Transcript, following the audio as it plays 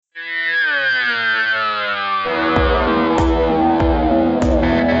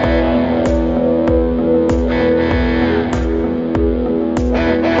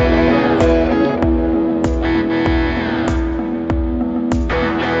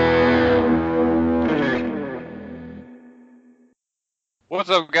What's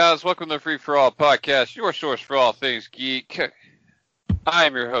up, guys? Welcome to the Free For All podcast, your source for all things geek. I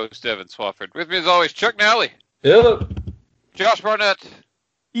am your host, Evan Swafford. With me, as always, Chuck Nally. Hello. Josh Barnett.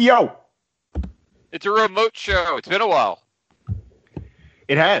 Yo! It's a remote show. It's been a while.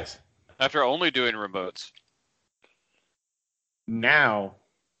 It has. After only doing remotes. Now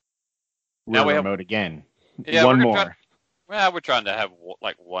we remote again. Yeah, one more. We're trying to have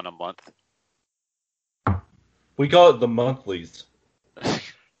like one a month. We call it the monthlies.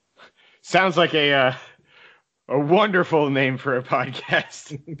 Sounds like a wonderful name for a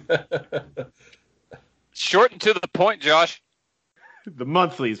podcast. Short and to the point, Josh. The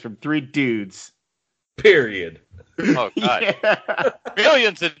monthlies from three dudes. Period. Oh, God. Yeah.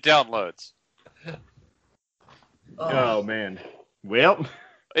 Millions of downloads. Oh, man. Well,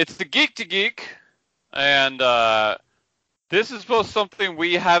 it's the Geek to Geek, and this is both something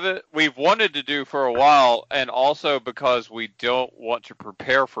we've wanted to do for a while, and also because we don't want to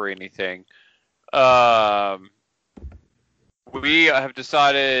prepare for anything. We have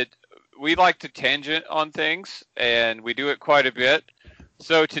decided we like to tangent on things, and we do it quite a bit.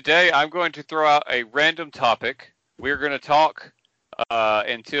 So today I'm going to throw out a random topic. We're going to talk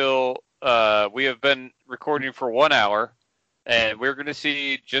until we have been recording for 1 hour, and we're going to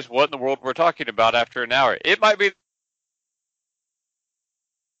see just what in the world we're talking about after an hour. It might be...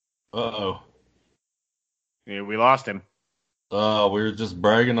 Uh-oh. Yeah, we lost him. We were just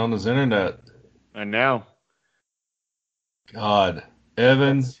bragging on his internet. I know. God.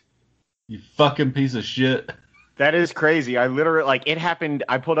 Evan, you fucking piece of shit. That is crazy. I literally, it happened.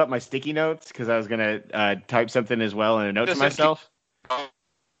 I pulled up my sticky notes because I was going to type something as well in a note to myself.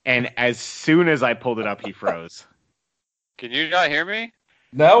 And as soon as I pulled it up, he froze. Can you not hear me?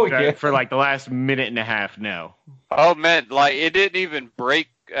 No, we can't. For the last minute and a half, no. Oh, man, it didn't even break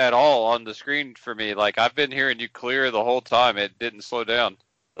at all on the screen for me. I've been hearing you clear the whole time. It didn't slow down.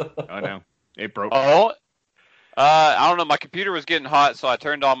 Oh, no. It broke. Oh, I don't know. My computer was getting hot, so I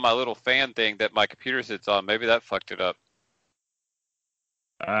turned on my little fan thing that my computer sits on. Maybe that fucked it up.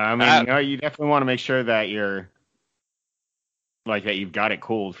 You definitely want to make sure that that you've got it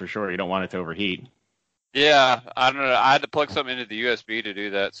cooled for sure. You don't want it to overheat. Yeah, I don't know. I had to plug something into the USB to do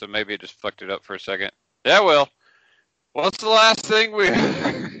that, so maybe it just fucked it up for a second. Yeah, well, what's the last thing we...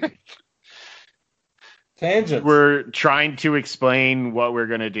 Tangents. We're trying to explain what we're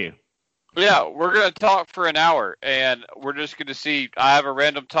going to do. Yeah, we're going to talk for an hour, and we're just going to see... I have a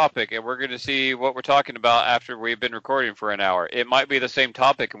random topic, and we're going to see what we're talking about after we've been recording for an hour. It might be the same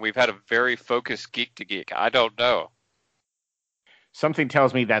topic, and we've had a very focused Geek to Geek. I don't know. Something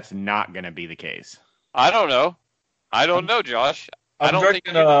tells me that's not going to be the case. I don't know, Josh. I'm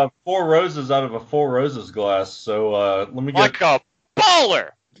drinking Four Roses out of a Four Roses glass, so let me get... Like a baller!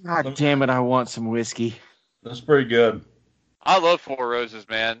 God damn it, I want some whiskey. That's pretty good. I love Four Roses,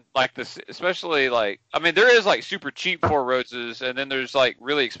 man. Especially there is super cheap Four Roses, and then there's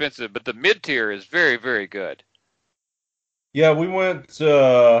really expensive, but the mid tier is very, very good. Yeah, we went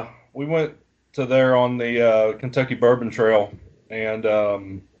to there on the Kentucky Bourbon Trail, and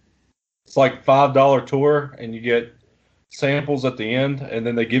it's like $5 tour, and you get samples at the end, and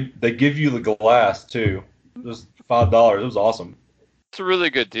then they give you the glass too. Just $5. It was awesome. It's a really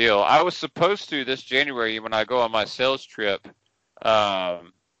good deal. I was supposed to this January when I go on my sales trip, up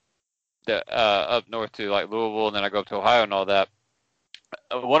north to Louisville, and then I go up to Ohio and all that.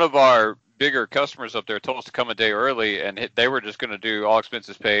 One of our bigger customers up there told us to come a day early, and they were just going to do all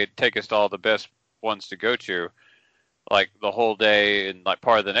expenses paid, take us to all the best ones to go to, the whole day and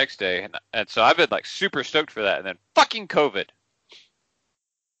part of the next day. And so I've been super stoked for that. And then fucking COVID.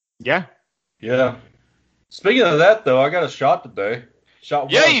 Yeah. Yeah. Speaking of that, though, I got a shot today.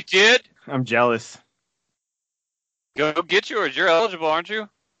 Yeah, you did. I'm jealous. Go get yours. You're eligible, aren't you?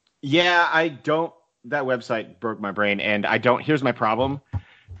 Yeah, I don't. That website broke my brain, and I don't. Here's my problem.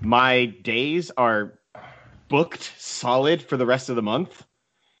 My days are booked solid for the rest of the month.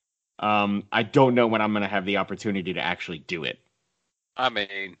 I don't know when I'm going to have the opportunity to actually do it. I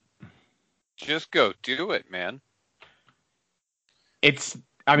mean, just go do it, man. I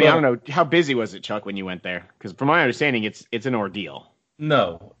don't know. How busy was it, Chuck, when you went there? Because from my understanding, it's an ordeal.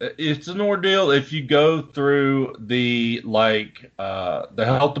 No, it's an ordeal if you go through the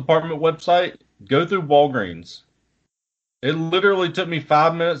health department website. Go through Walgreens. It literally took me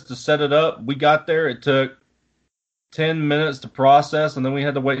 5 minutes to set it up. We got there. It took 10 minutes to process, and then we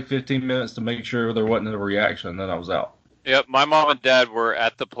had to wait 15 minutes to make sure there wasn't a reaction, and then I was out. Yep, my mom and dad were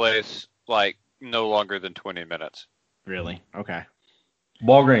at the place no longer than 20 minutes. Really? Okay.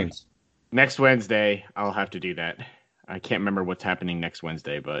 Walgreens. Next Wednesday, I'll have to do that. I can't remember what's happening next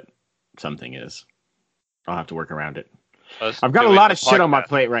Wednesday, but something is. I'll have to work around it. us I've got a doing lot the of shit on my podcast.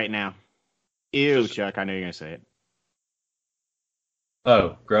 plate right now. Ew, Chuck. I know you're gonna say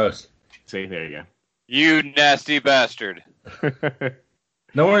Oh, gross. it. See, there you You nasty bastard. go.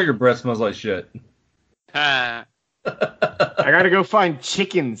 No wonder your breath smells like shit. Ha. I gotta go find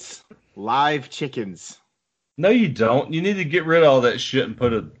chickens. Live chickens. No, you don't. You need to get rid of all that shit and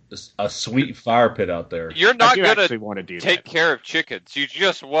put a sweet fire pit out there. You're I not do gonna actually want to do take that. care of chickens. You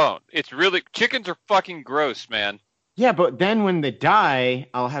just won't. It's really chickens are fucking gross, man. Yeah, but then when they die,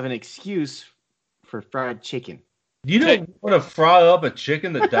 I'll have an excuse for fried chicken. You don't want to fry up a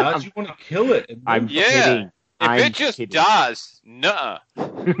chicken that dies. You want to kill it. I'm Yeah. kidding. If I'm it just kidding. dies, nuh.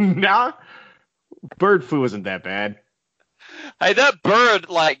 Nah, bird flu isn't that bad. Hey, that bird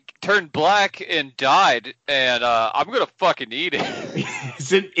like turned black and died, and I'm gonna fucking eat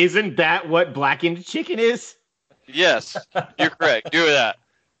it. Isn't that what blackened chicken is? Yes, you're correct. Do that.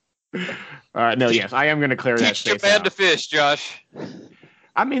 No, yes, I am going to clear that Teach your space man out. to fish, Josh.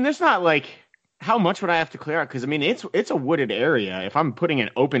 I mean, there's not like how much would I have to clear out? Because I mean, it's a wooded area. If I'm putting an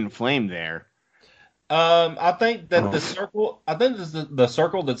open flame there, I think that the circle. I think the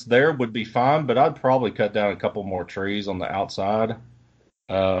circle that's there would be fine, but I'd probably cut down a couple more trees on the outside,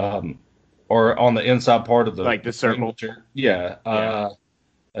 or on the inside part of the Like the circle? Yeah. Yeah.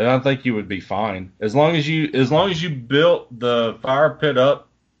 And I think you would be fine as long as you built the fire pit up,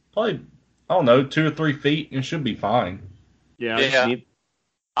 probably I don't know 2 or 3 feet, it should be fine. yeah, Yeah.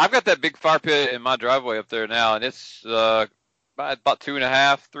 I've got that big fire pit in my driveway up there now, and it's about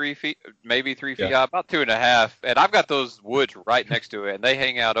 2.5, 3 feet, maybe 3 feet high, about 2.5. And I've got those woods right next to it, and they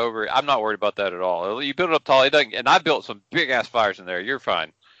hang out over it. I'm not worried about that at all. You build it up tall, it doesn't. And I built some big ass fires in there. You're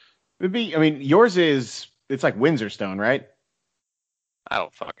fine. It'd be. I mean, yours is. It's like Windsor stone, right? I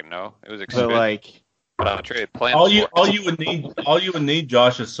don't fucking know. It was So expensive. like, But I traded plants. All you for it. would need,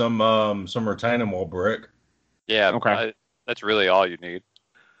 Josh, is some retaining wall brick. Yeah. Okay. That's really all you need.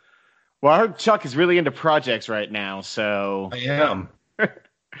 well, I heard Chuck is really into projects right now, so I am.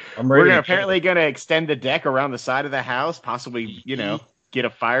 I'm we're ready. apparently gonna extend the deck around the side of the house, possibly, get a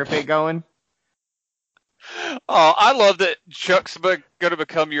fire pit going. Oh, I love that Chuck's going to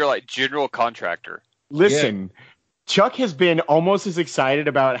become your like general contractor. Listen, Chuck has been almost as excited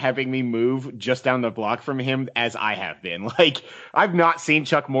about having me move just down the block from him as I have been. Like, I've not seen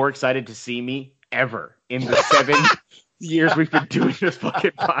Chuck more excited to see me ever in the 7 years we've been doing this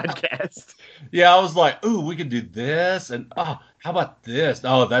fucking podcast. Yeah, I was like, ooh, we can do this, and how about this?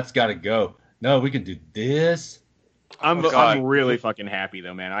 Oh, that's got to go. No, we can do this. I'm God. really fucking happy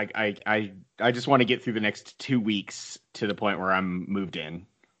though, man. I just want to get through the next 2 weeks to the point where I'm moved in.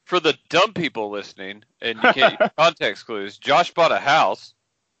 For the dumb people listening, and you can't use context clues, Josh bought a house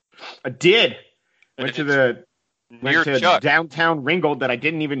I did. And Went to it's the near went to Chuck. downtown Ringgold that I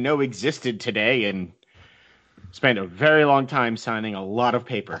didn't even know existed today, and spent a very long time signing a lot of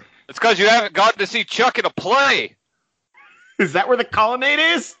paper. It's because you haven't gotten to see Chuck in a play. Is that where the colonnade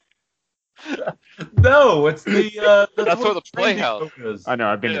is? No, it's the That's where the training playhouse is. I know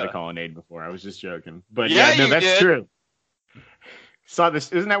I've been to Yeah. the colonnade before. I was just joking, but Yeah, no, you that's did. true. Saw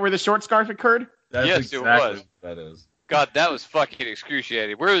this. Isn't that where the short scarf occurred? That's Yes, it exactly was. what that is. God, that was fucking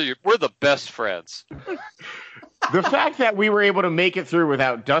excruciating. We're the best friends. The fact that we were able to make it through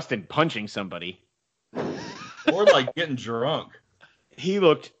without Dustin punching somebody. Or like getting drunk. He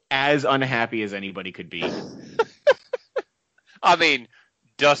looked as unhappy as anybody could be. I mean,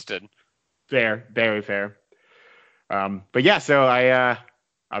 Dustin. Fair, very fair. But yeah, so I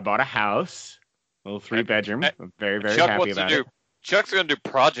bought a house, a little 3-bedroom. I'm very, very Chuck happy wants to about do. Chuck's gonna do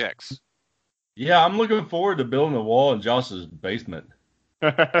projects. Yeah, I'm looking forward to building a wall in Josh's basement.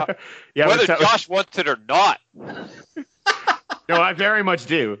 it. Yeah, Whether that's- Josh wants it or not. no, I very much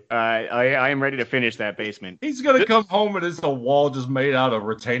do. I am ready to finish that basement. He's gonna come home and it's a wall just made out of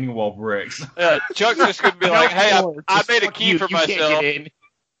retaining wall bricks. Chuck's just gonna be like, "Hey, I Just made a fuck key you, for you can't myself." get in.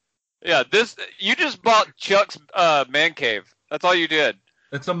 Yeah, you just bought Chuck's man cave. That's all you did.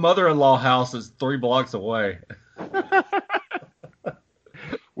 It's a mother-in-law house that's 3 blocks away.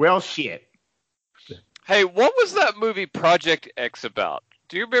 Well, shit. Hey, what was that movie Project X about?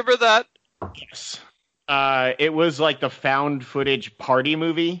 Do you remember that? Yes. It was like the found footage party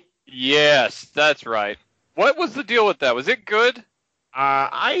movie. Yes, that's right. What was the deal with that? Was it good?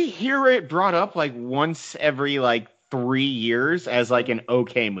 I hear it brought up like once every like 3 years as like an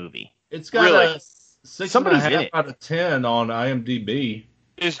okay movie. It's got Really? a 6.5 Somebody's in it. out of 10 on IMDb.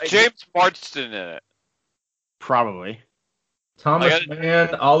 Is James Marsden in it? Probably. Thomas I got-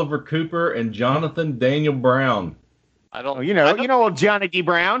 Mann, Oliver Cooper, and Jonathan Daniel Brown. I don't. Oh, I don't- old Johnny D.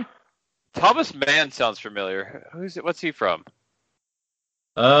 Brown. Thomas Mann sounds familiar. Who's it? What's he from?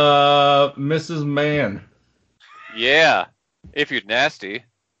 Mrs. Mann. Yeah. If you're nasty.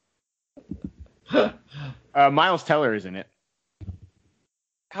 Miles Teller is in it.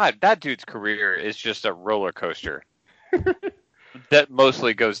 God, that dude's career is just a roller coaster. That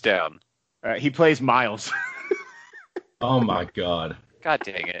mostly goes down. He plays Miles. Oh my god. God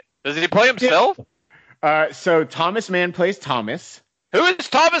dang it. Does he play himself? So Thomas Mann plays Thomas. Who is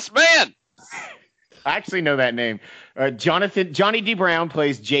Thomas Mann? I actually know that name. Johnny D. Brown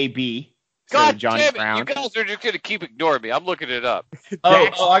plays JB. So God Johnny damn it. Brown. You guys are just going to keep ignoring me. I'm looking it up.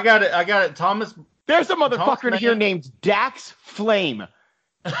 Oh, I got it. Thomas. There's a motherfucker in Thomas here Mann. named Dax Flame.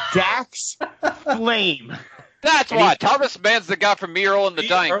 Dax Flame. That's why. Thomas Mann's the guy from Me, Earl, and the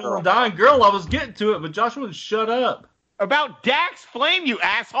Dying Earl Girl. and Dying Girl. I was getting to it, but Josh wouldn't shut up. About Dax Flame, you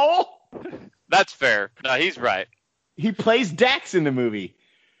asshole. That's fair. No, he's right. He plays Dax in the movie.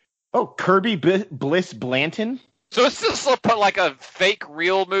 Oh, Kirby Bliss Blanton. So is this like a fake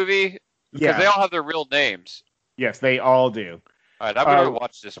real movie? Because they all have their real names. Yes, they all do. All right, I'm going to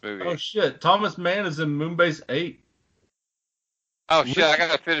watch this movie. Oh shit! Thomas Mann is in Moonbase 8. Oh shit! I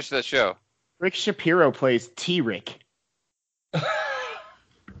gotta finish that show. Rick Shapiro plays T-Rick. I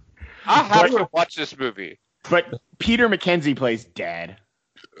have to watch this movie. But Peter McKenzie plays Dad.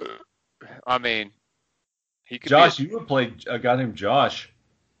 I mean, he could Josh, be you would play a guy named Josh.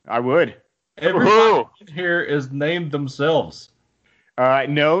 I would. Everybody here is named themselves.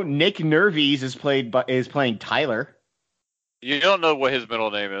 No, Nick Nervies is playing Tyler. You don't know what his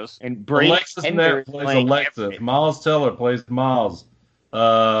middle name is. And Brady Alexis Tender Knapp is plays playing Alexis. Everett. Miles Teller plays Miles.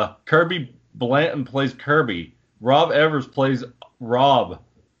 Kirby Blanton plays Kirby. Rob Evers plays Rob.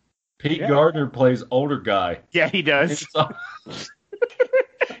 Pete Gardner plays older guy. Yeah, he does.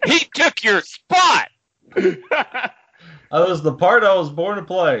 He took your spot. That was the part I was born to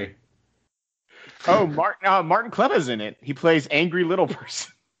play. Oh, Martin Kleba's in it. He plays Angry Little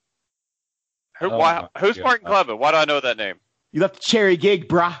Person. Who's God. Martin Kleba? Why do I know that name? You left the cherry gig,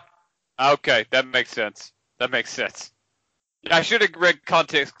 brah. Okay, that makes sense. I should have read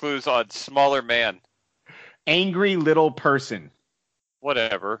context clues on Smaller Man. Angry Little Person.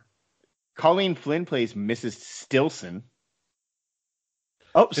 Whatever. Colleen Flynn plays Mrs. Stilson.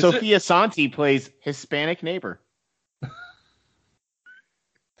 Oh, Sophia Santi plays Hispanic neighbor.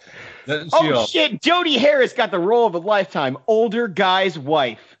 Oh, shit. Jodie Harris got the role of a lifetime. Older guy's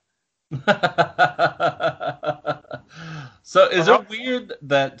wife. So is it weird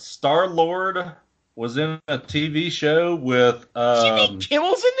that Star-Lord was in a TV show with Jimmy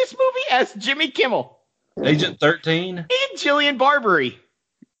Kimmel's in this movie as Jimmy Kimmel. Agent 13? And Jillian Barbary.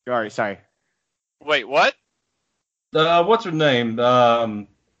 All right, sorry. Wait, what? What's her name?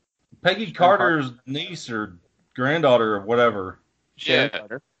 Peggy Carter's niece or granddaughter or whatever. Sharon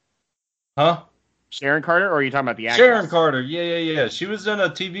Carter. Huh? Sharon Carter, or are you talking about the actress? Sharon Carter. Yeah. She was in a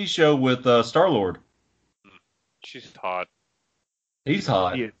TV show with Star-Lord. She's hot. He's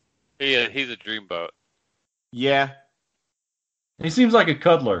hot. Yeah. He's a dreamboat. Yeah. He seems like a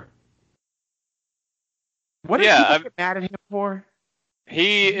cuddler. What did people get mad at him for?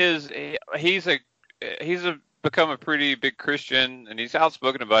 He's become a pretty big Christian, and he's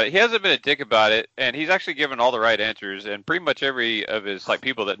outspoken about it. He hasn't been a dick about it, and he's actually given all the right answers, and pretty much every of his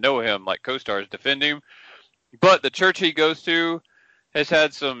people that know him, like co-stars, defend him. But the church he goes to has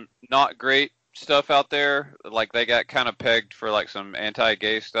had some not great stuff out there. Like, they got kind of pegged for some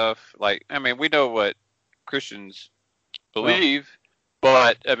anti-gay stuff. We know what Christians believe,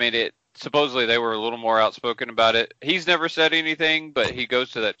 but supposedly they were a little more outspoken about it. He's never said anything, but he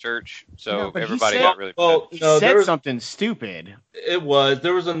goes to that church, so everybody got really mad. He said something stupid. There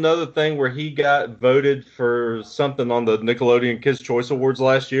was another thing where he got voted for something on the Nickelodeon Kids' Choice Awards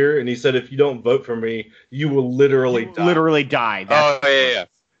last year, and he said, if you don't vote for me, you will literally die. Yeah.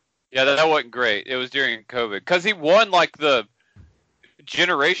 Yeah, that wasn't great. It was during COVID. Because he won, the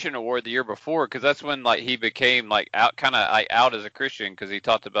Generation Award the year before, because that's when he became out as a Christian, because he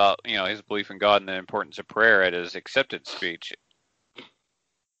talked about his belief in God and the importance of prayer at his acceptance speech.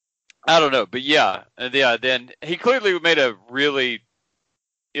 I don't know, but then he clearly made a really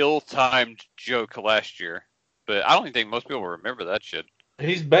ill-timed joke last year, but I don't even think most people will remember that shit.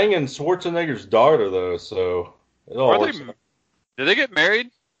 He's banging Schwarzenegger's daughter though, so it all works out. Did they get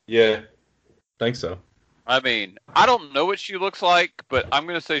married? Yeah, think so. I don't know what she looks like, but I'm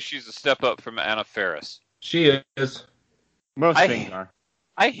going to say she's a step up from Anna Faris. She is. Most things are.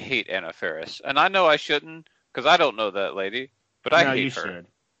 I hate Anna Faris, and I know I shouldn't, because I don't know that lady, but I hate her. Should.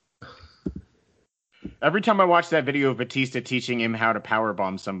 Every time I watch that video of Batista teaching him how to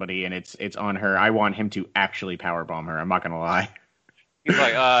powerbomb somebody, and it's on her, I want him to actually powerbomb her. I'm not going to lie. He's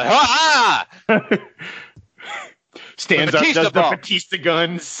like, ah! Stands up, does the Batista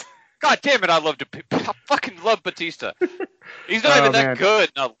guns. God damn it, I fucking love Batista. He's not even that man.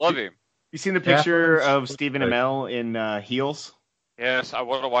 good, and I love him. You seen the picture Catherine of Stephen Amell in heels? Yes, I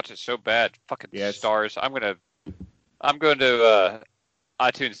want to watch it so bad. Fucking Yes. stars. I'm going to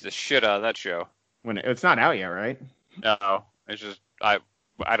iTunes the shit out of that show. When it's not out yet, right? No, it's just I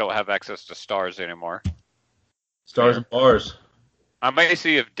don't have access to stars anymore. Stars and bars. I may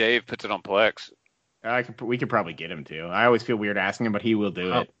see if Dave puts it on Plex. We could probably get him to. I always feel weird asking him, but he will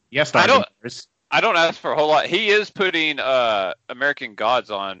do Oh. it. Yes, I don't- stars. I don't ask for a whole lot. He is putting American Gods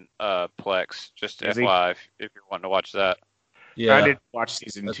on Plex. Just Is he? FYI, if you're wanting to watch that. Yeah. I did watch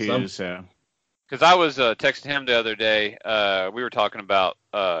season That's 2, so Because I was texting him the other day. We were talking about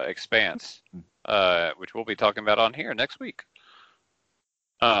Expanse, which we'll be talking about on here next week.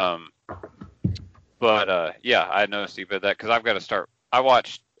 But yeah, I noticed he did that because I've got to start. I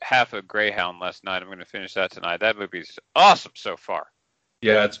watched half of Greyhound last night. I'm going to finish that tonight. That movie's awesome so far.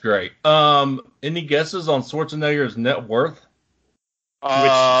 Yeah, it's great. Any guesses on Schwarzenegger's net worth? which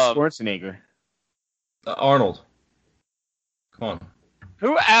Um, Schwarzenegger? Arnold. Come on.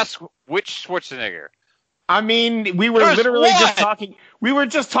 who asked which Schwarzenegger? I mean, we were There's literally one! just talking. We were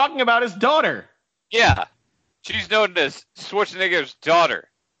just talking about his daughter. Yeah, she's known as Schwarzenegger's daughter.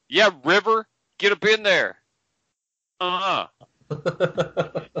 Yeah, River, get up in there. That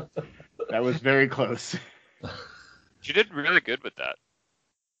was very close. She did really good with that.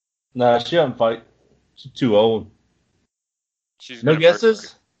 Nah, she doesn't fight. She's too old. She's No gonna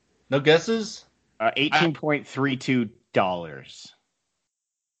guesses? No guesses? $18.32.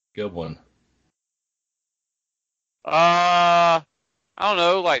 Good one. I don't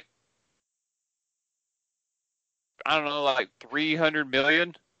know, like 300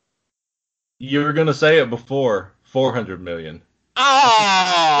 million. You were gonna say it before. 400 million.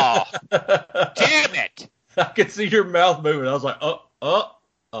 Oh, I damn it! could see your mouth moving. I was like, oh.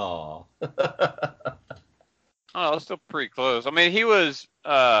 Oh, that's still pretty close. I mean, he was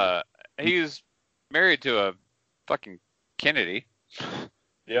married to a fucking Kennedy.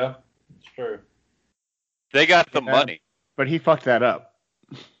 Yeah, it's true. They got the Yeah. money. But he fucked that up.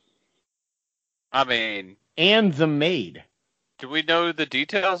 I mean, And the maid. do we know the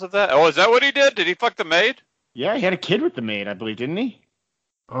details of that? Oh, is that what he did? Did he fuck the maid? Yeah, he had a kid with the maid, I believe, didn't he?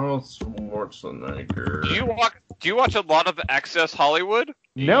 Arnold Schwarzenegger. Do you watch a lot of Access Hollywood?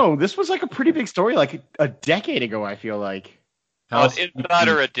 No, this was like a pretty big story, like a decade ago, I feel like. On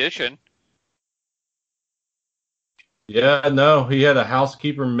Insider Edition. Yeah, no, he had a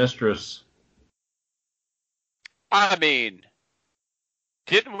housekeeper mistress. I mean,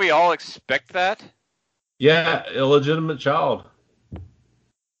 didn't we all expect that? Yeah, illegitimate child.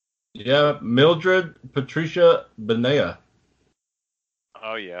 Yeah, Mildred Patricia Benea.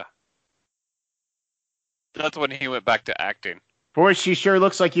 Oh yeah. That's when he went back to acting. Boy, she sure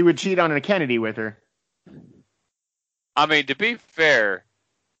looks like you would cheat on a Kennedy with her. I mean, to be fair,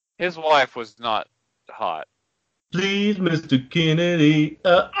 his wife was not hot. Please, Mr. Kennedy.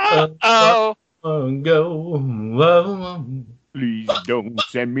 Oh, Go. Please don't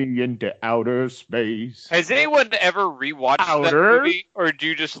send me into outer space. has anyone ever rewatched that Outer? movie, or do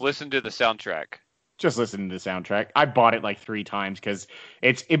you just listen to the soundtrack? Just listen to the soundtrack. I bought it like 3 times because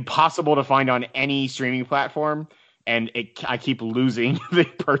it's impossible to find on any streaming platform, and I keep losing the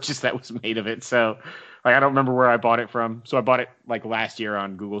purchase that was made of it. So, like, I don't remember where I bought it from. So I bought it like last year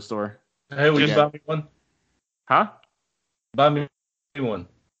on Google Store. Hey, will you Yeah. buy me one? Huh? Buy me one.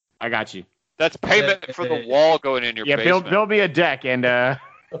 I got you. That's payment for the wall going in your Yeah, basement. build me a deck, and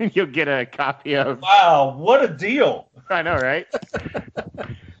you'll get a copy of. Wow, what a deal! I know, right?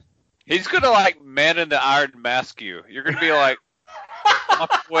 He's gonna like Man in the Iron Mask you. You're gonna be like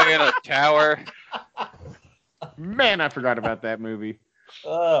locked away in a tower. Man, I forgot about that movie.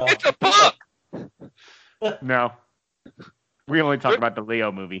 It's a book. No, we only talk about the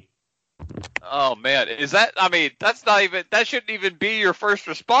Leo movie. Oh man, is that? I mean, that's not even. That shouldn't even be your first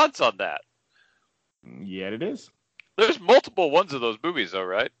response on that. Yeah, it is. There's multiple ones of those movies, though,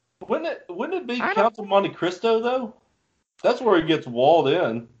 right? Wouldn't it be I Count of Monte Cristo though? That's where he gets walled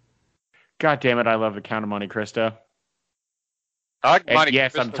in. God damn it, I love the Count of Monte Cristo. I like And Monte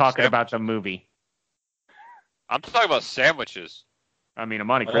yes, I'm Cristo talking sandwich- about the movie. I'm talking about sandwiches. I mean, a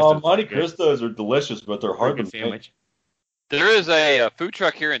Monte Cristo. Monte Cristos are delicious, but they're hard to make. sandwich. There is a food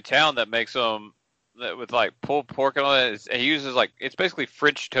truck here in town that makes them with like pulled pork and all that. He uses like it's basically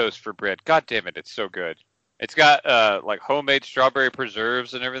French toast for bread. God damn it, it's so good. It's got like homemade strawberry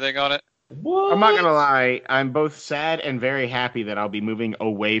preserves and everything on it. What? I'm not gonna lie, I'm both sad and very happy that I'll be moving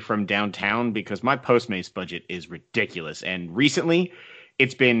away from downtown because my Postmates budget is ridiculous. And recently,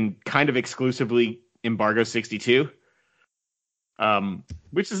 it's been kind of exclusively Embargo 62,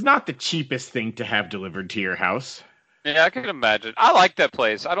 which is not the cheapest thing to have delivered to your house. Yeah, I can imagine. I like that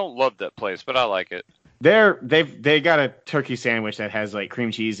place. I don't love that place, but I like it. They got a turkey sandwich that has like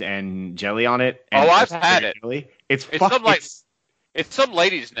cream cheese and jelly on it. And Oh, I've had it. jelly. It's some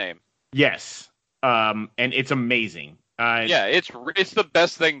lady's name. Yes. And it's amazing. Yeah, it's the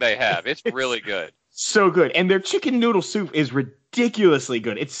best thing they have. It's really good. So good. And their chicken noodle soup is ridiculously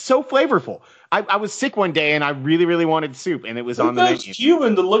good. It's so flavorful. I was sick one day and I really, really wanted soup, and it was on the menu.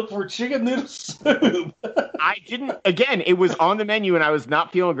 Cuban to look for chicken noodle soup. I didn't. Again, it was on the menu, and I was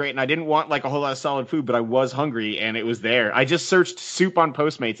not feeling great, and I didn't want like a whole lot of solid food, but I was hungry, and it was there. I just searched soup on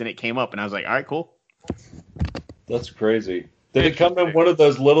Postmates, and it came up, and I was like, all right, cool. That's crazy. Did it come in one of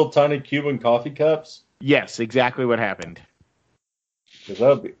those little tiny Cuban coffee cups? Yes, exactly what happened.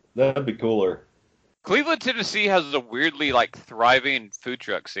 Because that'd be cooler. Cleveland, Tennessee has a weirdly like thriving food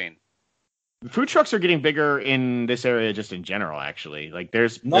truck scene. The food trucks are getting bigger in this area just in general, actually. Like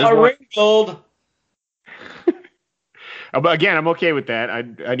there's not Ringgold. But again, I'm okay with that.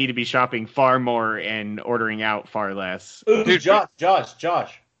 I need to be shopping far more and ordering out far less. Ooh, dude,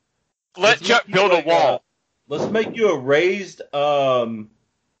 Josh. Let Chuck build a wall. Let's make you a raised a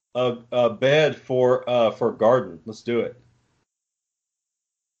bed for a garden. Let's do it.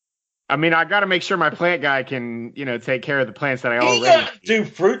 I mean, I got to make sure my plant guy can, take care of the plants that I You already gotta do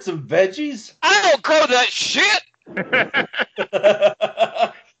fruits and veggies. I don't grow that shit.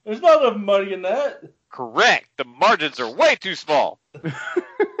 There's not enough money in that. Correct. The margins are way too small.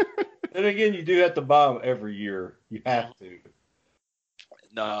 And again, you do have to buy them every year. You have to.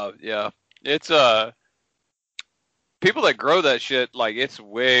 No, yeah. It's people that grow that shit, like, it's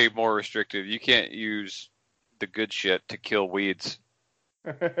way more restrictive. You can't use the good shit to kill weeds.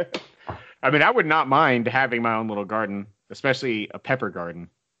 I mean, I would not mind having my own little garden, especially a pepper garden.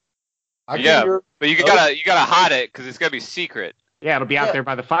 But you gotta hide it because it's gotta be secret. Yeah, it'll be out there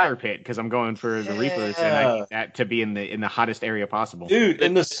by the fire pit because I'm going for the reapers, and I need that to be in the hottest area possible. Dude,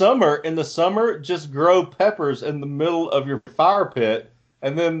 in the summer, just grow peppers in the middle of your fire pit,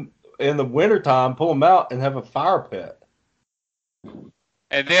 and then in the wintertime, pull them out and have a fire pit.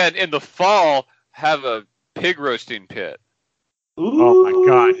 And then in the fall, have a pig roasting pit. Ooh. Oh my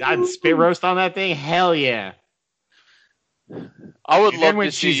god, I'd spit roast on that thing? Hell yeah. I would love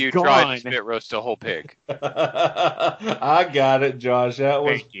to see you try to spit roast a whole pig. I got it, Josh. That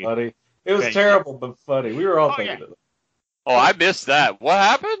was funny. It was terrible, but funny. We were all thinking of it. Oh, I missed that. What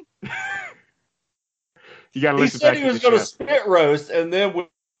happened? You gotta listen back to the show. He said he was going to spit roast, and then when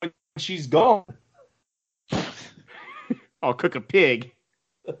she's gone, I'll cook a pig.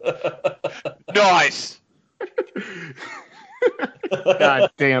 Nice.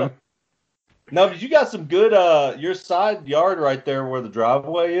 God damn. Now, did you got some good, your side yard right there where the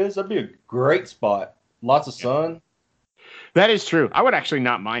driveway is? That'd be a great spot. Lots of sun. That is true. I would actually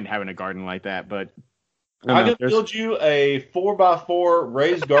not mind having a garden like that, but I could build you a 4x4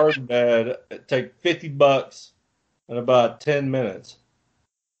 raised garden bed. It'd take $50 in about 10 minutes.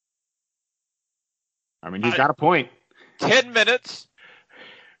 I mean, he's got a point. 10 minutes?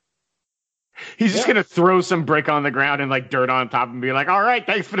 He's just gonna throw some brick on the ground and like dirt on top and be like, "All right,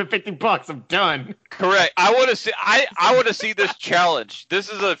 thanks for the $50. I'm done." Correct. I want to see. I want to see this challenge.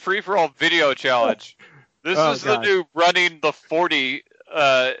 This is a free for all video challenge. This is the new running the 40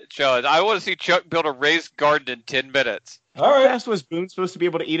 challenge. I want to see Chuck build a raised garden in 10 minutes. All right. How fast was Boone supposed to be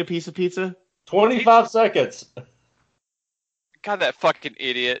able to eat a piece of pizza? 25 seconds. God, that fucking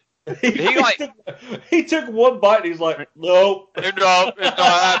idiot. He took one bite and he's like, no, it's not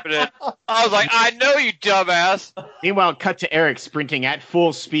happening. I was like, I know, you dumbass. Meanwhile, cut to Eric sprinting at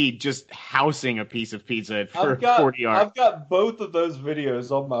full speed, just housing a piece of pizza for 40 yards. I've got both of those videos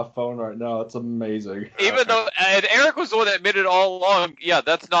on my phone right now. It's amazing. Even though, and Eric was the one that admitted all along, yeah,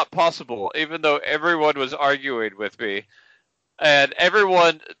 that's not possible. Even though everyone was arguing with me, and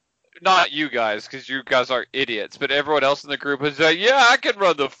everyone. Not you guys, because you guys are idiots, but everyone else in the group was like, yeah, I can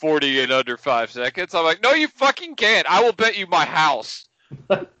run the 40 in under 5 seconds. I'm like, no, you fucking can't. I will bet you my house.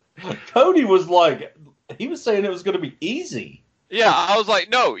 Cody was like, he was saying it was going to be easy. Yeah, I was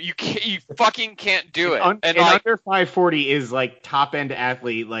like, no, you can't, you fucking can't do it. And under 540 is like top end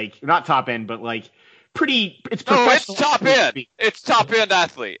athlete, like not top end, but like pretty. It's professional. No, it's top end. It's top end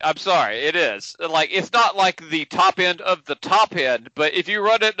athlete. I'm sorry, it is. Like, it's not like the top end of the top end, but if you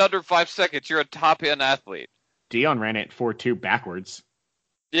run it in under 5 seconds, you're a top end athlete. Dion ran it 4.2 backwards.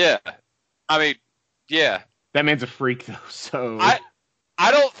 Yeah, I mean, yeah. That man's a freak though. So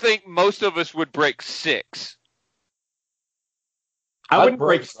I don't think most of us would break 6. I wouldn't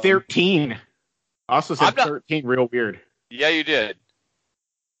break 13. I also said 13 real weird. Yeah, you did.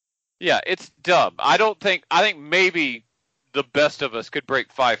 Yeah, it's dumb. I think maybe the best of us could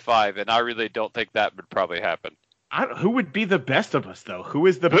break 5.5, and I really don't think that would probably happen. Who would be the best of us, though? Who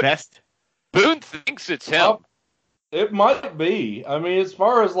is the best? Boone thinks it's him. Oh, it might be. I mean, as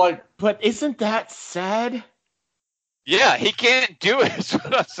far as like, But isn't that sad? Yeah, he can't do it. That's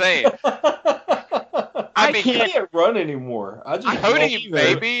what I'm saying. I mean, can't run anymore. Cody,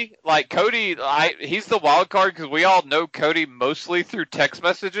 maybe. Like, Cody, he's the wild card because we all know Cody mostly through text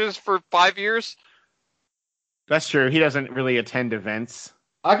messages for 5 years. That's true. He doesn't really attend events.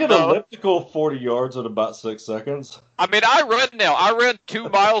 I could elliptical 40 yards in about 6 seconds. I mean, I run now. I ran 2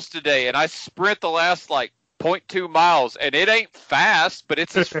 miles today, and I sprint the last, 0.2 miles, and it ain't fast, but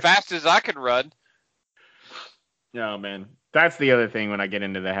it's as fast as I can run. Oh, man. That's the other thing when I get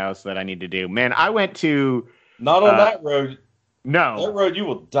into the house that I need to do. Man, I went to... Not on that road. No. That road, you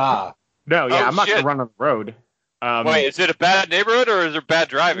will die. No, yeah, I'm not going to run on the road. Wait, is it a bad neighborhood or is there bad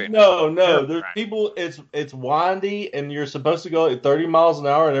driving? No. There's people, it's windy, and you're supposed to go at 30 miles an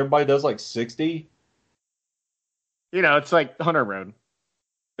hour, and everybody does 60. It's like Hunter Road.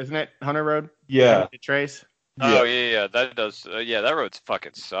 Isn't it Hunter Road? Yeah. Trace? Oh, yeah, that does. That road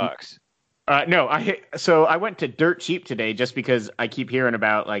fucking sucks. No, I went to Dirt Cheap today just because I keep hearing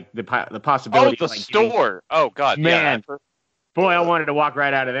about the possibility. Oh, the store. Oh God, man, yeah. Boy, I wanted to walk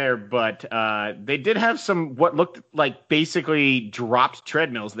right out of there, but they did have some what looked like basically dropped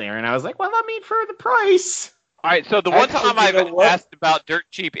treadmills there, and I was like, well, I mean, for the price. All right, so the one time I've asked about Dirt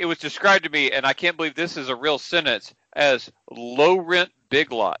Cheap, it was described to me, and I can't believe this is a real sentence, as low rent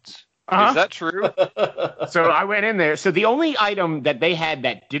big lots. Uh-huh. Is that true? So I went in there. So the only item that they had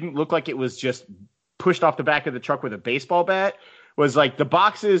that didn't look like it was just pushed off the back of the truck with a baseball bat was the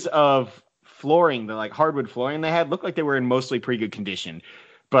boxes of flooring, the hardwood flooring they had looked like they were in mostly pretty good condition.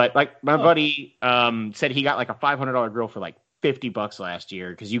 But my buddy said he got a $500 grill for $50 last year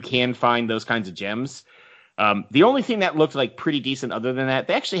because you can find those kinds of gems. The only thing that looked pretty decent other than that,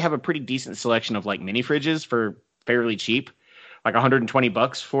 they actually have a pretty decent selection of mini fridges for fairly cheap.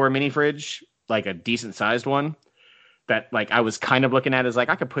 $120 for a mini fridge, a decent sized one that I was kind of looking at as I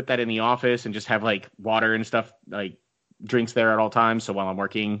could put that in the office and just have water and stuff, drinks there at all times. So while I'm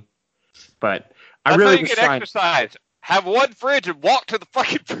working, but I really was trying. Exercise. Have one fridge and walk to the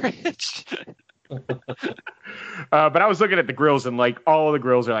fucking fridge. But I was looking at the grills and all of the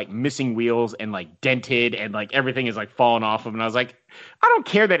grills are missing wheels and dented and everything is falling off them. And I was like, I don't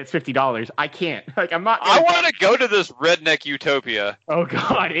care that it's $50. I can't. I'm not. I want to go to this redneck utopia. Oh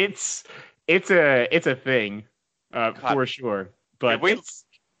God, it's a thing for sure. But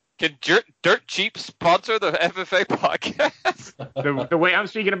can Dirt Cheap sponsor the FFA podcast? the way I'm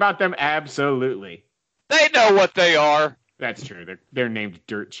speaking about them, absolutely. They know what they are. That's true. They're named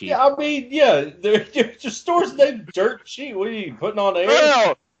Dirt Cheap. Yeah, I mean, your store's named Dirt Cheap. What are you putting on air?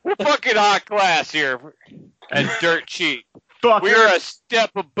 No, we're fucking high class here at Dirt Cheap. We're a step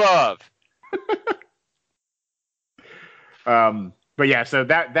above. But yeah, so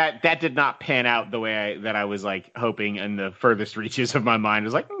that did not pan out the way that I was hoping in the furthest reaches of my mind. I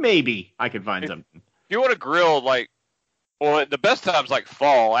was maybe I could find something. If you want to grill well, the best time's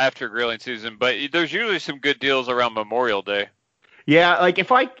fall after grilling season, but there's usually some good deals around Memorial Day. Yeah,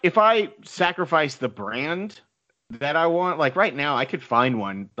 if I sacrifice the brand that I want, right now I could find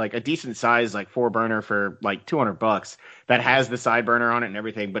one a decent size 4-burner for $200 that has the side burner on it and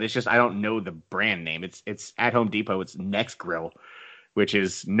everything, but it's just I don't know the brand name. It's at Home Depot. It's Next Grill, which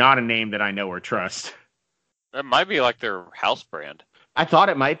is not a name that I know or trust. That might be their house brand. I thought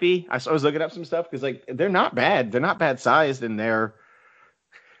it might be. I was looking up some stuff because they're not bad. They're not bad sized and they're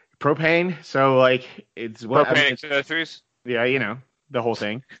propane. So it's what propane accessories. Yeah, the whole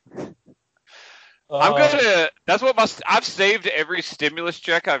thing. That's what I've saved every stimulus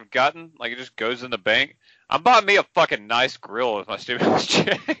check I've gotten. It just goes in the bank. I'm buying me a fucking nice grill with my stimulus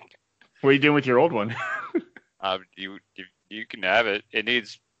check. What are you doing with your old one? You can have it. It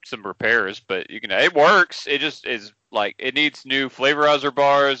needs some repairs, but it works. It just is it needs new flavorizer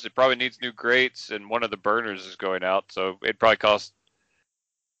bars. It probably needs new grates, and one of the burners is going out, so it probably costs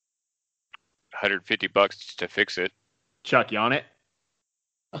 $150 to fix it. Chuck, you on it?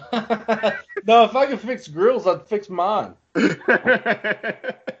 No, if I could fix grills, I'd fix mine.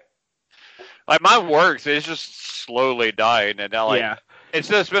 Mine works. It's just slowly dying, and now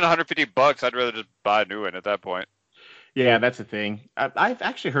instead of spending $150, I'd rather just buy a new one at that point. Yeah, that's the thing. I've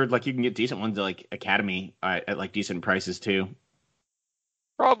actually heard you can get decent ones at Academy at decent prices too.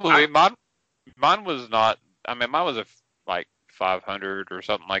 Probably mine was not. I mean, mine was a 500 or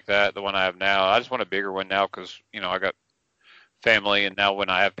something like that. The one I have now. I just want a bigger one now because I got family, and now when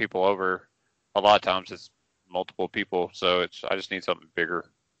I have people over, a lot of times it's multiple people, so I just need something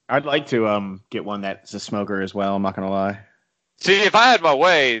bigger. I'd like to get one that's a smoker as well. I'm not gonna lie. See, if I had my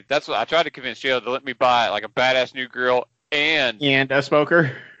way, that's what I tried to convince Jill to let me buy like a badass new grill and a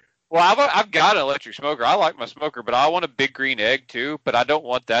smoker. well, I've got an electric smoker. I like my smoker, but I want a big green egg too. But I don't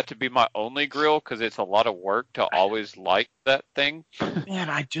want that to be my only grill because it's a lot of work to always light that thing. Man,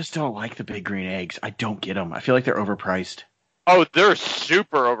 I just don't like the big green eggs. I don't get them. I feel like they're overpriced. Oh, they're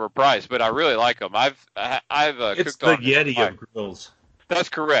super overpriced, but I really like them. I've It's cooked the on Yeti of grills. That's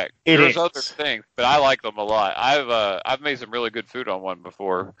correct. It There's is. other things, but I like them a lot. I've made some really good food on one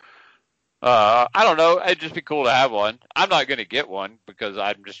before. I don't know. It'd just be cool to have one. I'm not going to get one because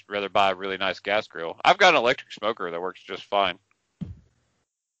I'd just rather buy a really nice gas grill. I've got an electric smoker that works just fine.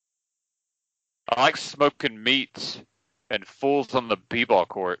 I like smoking meats and fools on the b-ball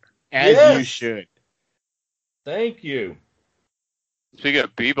court. As Yes. you should. Thank you. Speaking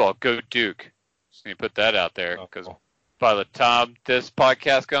of b-ball, go Duke. Just need to put that out there because Oh. by the time this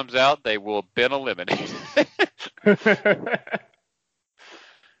podcast comes out, they will have been eliminated.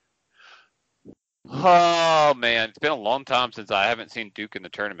 Oh man, it's been a long time since I haven't seen Duke in the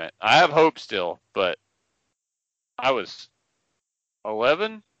tournament. I have hope still, but I was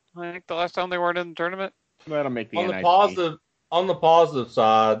 11, I think, the last time they weren't in the tournament. That'll make the On the NIT. positive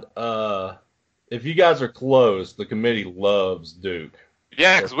side, if you guys are close, the committee loves Duke.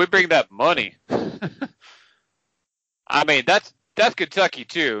 Yeah, because we bring that money. I mean, that's Kentucky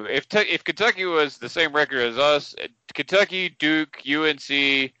too. If Kentucky was the same record as us, Kentucky, Duke,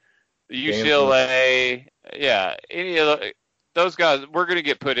 UNC, UCLA, yeah, any of those guys, we're going to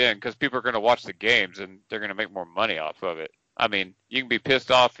get put in because people are going to watch the games and they're going to make more money off of it. I mean, you can be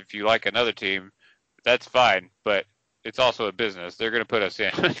pissed off if you like another team. That's fine, but it's also a business. They're going to put us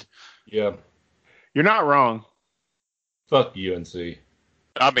in. Yeah. You're not wrong. Fuck UNC.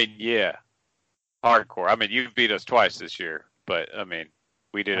 I mean, yeah, hardcore. I mean, you've beat us twice this year, but I mean,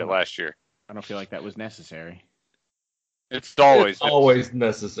 we did it last year. I don't feel like that was necessary. It's always It's always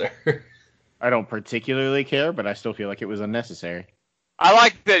necessary. I don't particularly care, but I still feel like it was unnecessary. I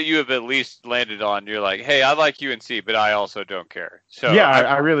like that you have at least landed on. You're like, hey, I like UNC, but I also don't care. So Yeah,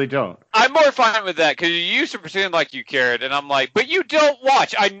 I really don't. I'm more fine with that because you used to pretend like you cared, and I'm like, but you don't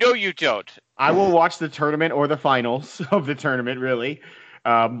watch. I know you don't. I will watch the tournament or the finals of the tournament, really.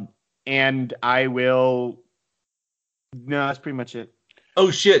 And I will. No, that's pretty much it.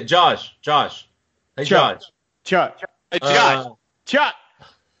 Oh shit, Josh. Hey, Chuck. Josh. Chuck. Hey, Josh, Chuck.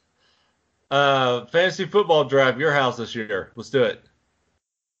 Fantasy football draft, your house this year. Let's do it.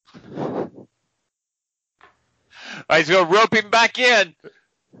 he's going to rope him back in.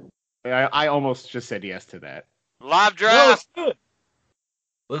 I almost just said yes to that. Live No, draft. let's do it.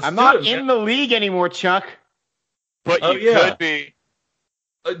 I'm not in the league anymore, Chuck. But Oh, you yeah. could be.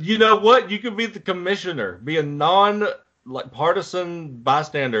 You know what? You could be the commissioner, be a partisan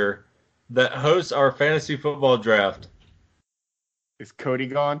bystander that hosts our fantasy football draft. Is Cody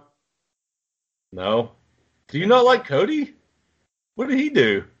gone? No. Do you not like Cody? What did he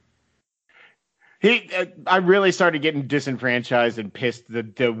do? I really started getting disenfranchised and pissed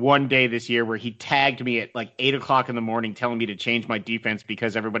the one day this year where he tagged me at like 8:00 in the morning telling me to change my defense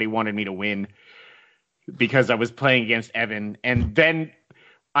because everybody wanted me to win because I was playing against Evan. And then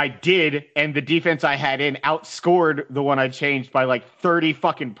I did, and the defense I had in outscored the one I changed by like 30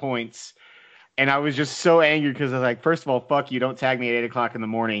 fucking points. And I was just so angry because I was like, first of all, fuck you. Don't tag me at 8:00 in the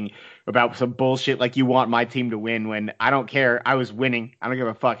morning about some bullshit like you want my team to win when I don't care. I was winning. I don't give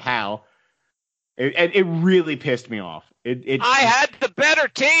a fuck how. It really pissed me off. I had the better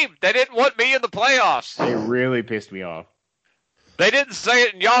team. They didn't want me in the playoffs. It really pissed me off. They didn't say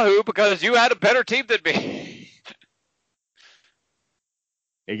it in Yahoo because you had a better team than me.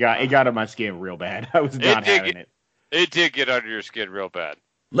 It got on my skin real bad. I was not having it. It did get under your skin real bad.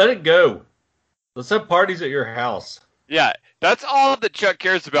 Let it go. Let's have parties at your house. Yeah, that's all that Chuck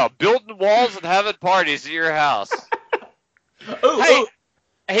cares about. Building walls and having parties at your house. Oh,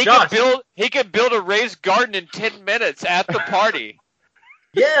 He Josh. can build a raised garden in 10 minutes at the party.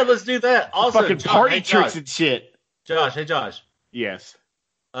 yeah, let's do that. Also, Fucking Josh, party hey, tricks Josh. and shit. Josh, hey Josh. Yes.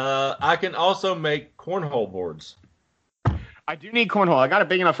 I can also make cornhole boards. I do need cornhole. I got a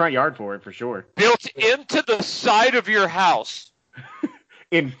big enough front yard for it, for sure. Built into the side of your house.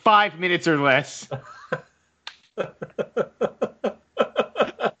 In 5 minutes or less.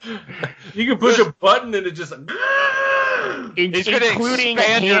 You can push a button and it just. He's gonna Including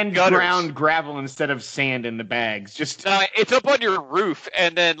expand your gutters. hand-ground gravel instead of sand in the bags. Just It's up on your roof,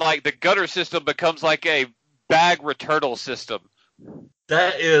 and then like the gutter system becomes like a bag returtle system.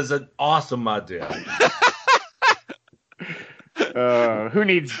 That is an awesome idea. who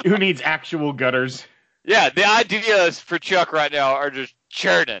needs actual gutters? Yeah, the ideas for Chuck right now are just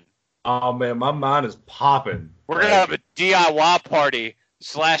churning. Oh man, my mind is popping. We're gonna have a DIY party /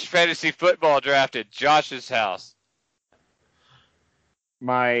 fantasy football draft at Josh's house.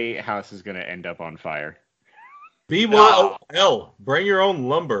 My house is going to end up on fire. BYOL. Bring your own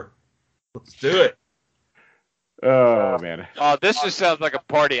lumber. Let's do it. Oh, man. Oh, this just sounds like a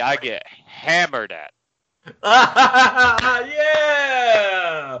party I get hammered at.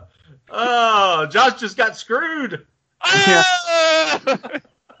 Yeah. Oh, Josh just got screwed. I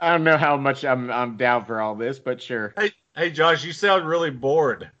don't know how much I'm down for all this, but sure. Hey, Josh, you sound really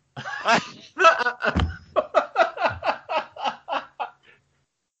bored.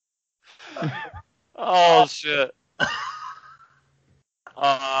 Oh, shit.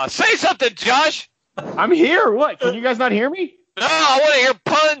 Say something, Josh. I'm here. What? Can you guys not hear me? No, I want to hear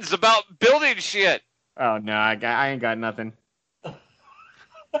puns about building shit. Oh, no, I ain't got nothing.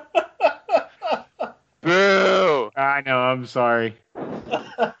 Boo. I know, I'm sorry.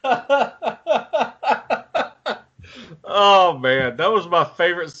 Oh, man. That was my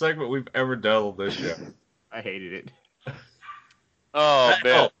favorite segment we've ever done on this show. I hated it. Oh,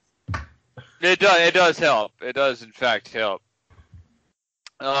 man. It does help. It does, in fact, help.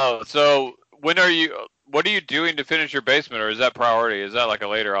 Oh, so what are you doing to finish your basement, or is that priority? Is that like a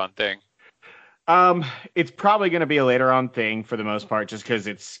later on thing? It's probably going to be a later on thing for the most part, just because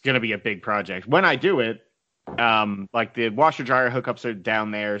it's going to be a big project. When I do it, like the washer dryer hookups are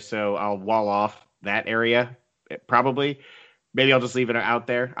down there, so I'll wall off that area. Probably, maybe I'll just leave it out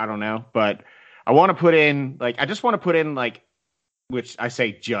there. I don't know, but I want to put in which I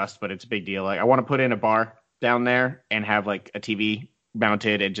say just, but it's a big deal. Like I want to put in a bar down there and have like a TV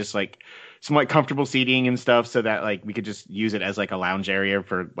mounted and just like some like comfortable seating and stuff, so that like we could just use it as like a lounge area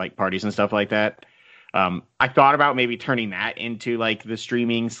for like parties and stuff like that. I thought about maybe turning that into like the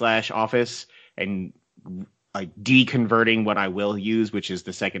streaming / office and like deconverting what I will use, which is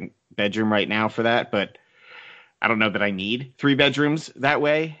the second bedroom right now for that. But I don't know that I need 3 bedrooms that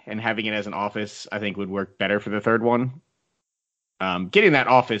way, and having it as an office I think would work better for the third one. Getting that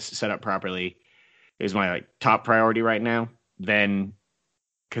office set up properly is my like top priority right now. Then,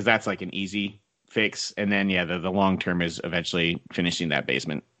 because that's like an easy fix, and then the long term is eventually finishing that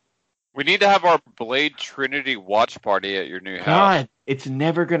basement. We need to have our Blade Trinity watch party at your new house. God, it's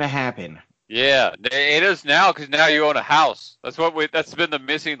never gonna happen. Yeah, it is now because now you own a house. That's been the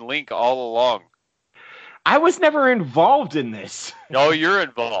missing link all along. I was never involved in this. No, you're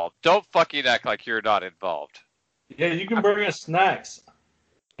involved. Don't fucking act like you're not involved. Yeah, you can bring us snacks.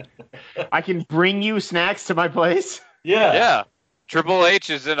 I can bring you snacks to my place? Yeah. Triple H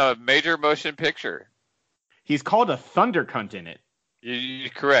is in a major motion picture. He's called a thunder cunt in it. You're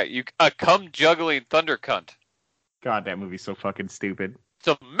correct. A cum juggling thunder cunt. God, that movie's so fucking stupid.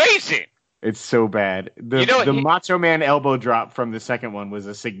 It's amazing. It's so bad. The Macho Man elbow drop from the second one was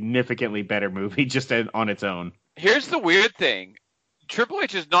a significantly better movie just on its own. Here's the weird thing. Triple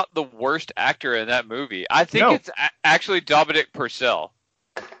H is not the worst actor in that movie. I think it's actually Dominic Purcell.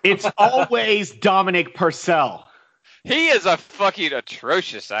 It's always Dominic Purcell. He is a fucking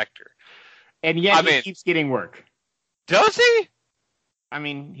atrocious actor. And yet he keeps getting work. Does he? I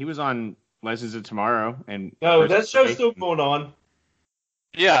mean, he was on Legends of Tomorrow. No, that show's still going on.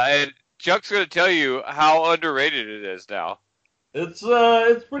 Yeah, and Chuck's going to tell you how underrated it is now. It's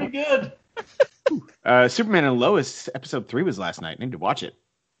pretty good. Superman and Lois episode 3 was last night. I need to watch it.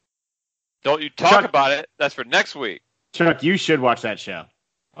 Don't you talk about it. That's for next week. Chuck, you should watch that show.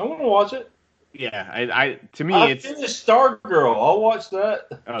 I want to watch it. Yeah, I finished Stargirl. I'll watch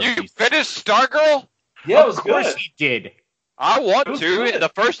that. Oh, you finished Stargirl? Yeah, it was good. Of course he did. I want to. Good. The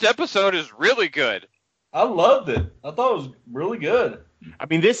first episode is really good. I loved it. I thought it was really good. I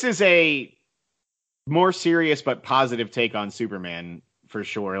mean, this is a more serious but positive take on Superman for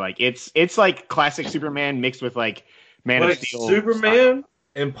sure. Like it's like classic Superman mixed with like Man of Steel. Superman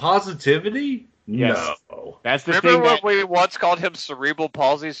and positivity? Yes. No. That's the Remember thing. when we once called him Cerebral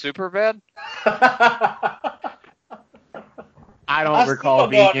Palsy Superman? I don't recall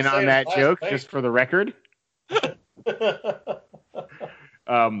being in on that joke, just for the record. But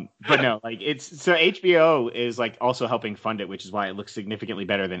no, like HBO is like also helping fund it, which is why it looks significantly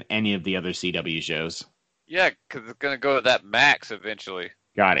better than any of the other CW shows. Yeah, because it's gonna go to that Max eventually.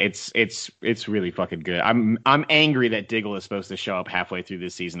 God, it's really fucking good. I'm angry that Diggle is supposed to show up halfway through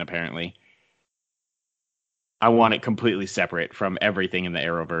this season. Apparently, I want it completely separate from everything in the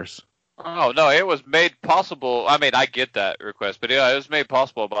Arrowverse. Oh no, it was made possible. I mean, I get that request, but yeah, it was made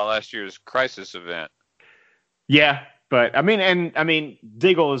possible by last year's Crisis event. Yeah, but I mean,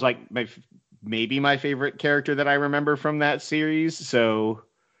 Diggle is like maybe my favorite character that I remember from that series. So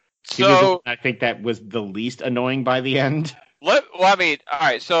I think that was the least annoying by the end. Well, I mean, all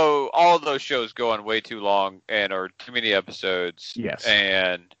right. So all of those shows go on way too long and are too many episodes. Yes.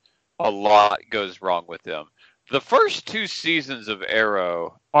 And a lot goes wrong with them. The first 2 seasons of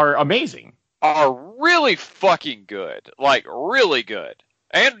Arrow Are amazing. are really fucking good. Like, really good.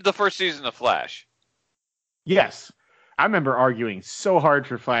 And the first season of Flash. Yes. I remember arguing so hard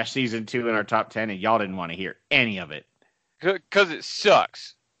for Flash season 2 in our top 10, and y'all didn't want to hear any of it. Because it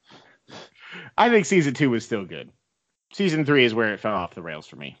sucks. I think season 2 was still good. Season 3 is where it fell off the rails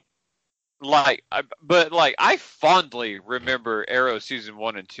for me. But I fondly remember Arrow season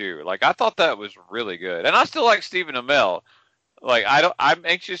 1 and 2. Like, I thought that was really good. And I still like Stephen Amell. Like, I'm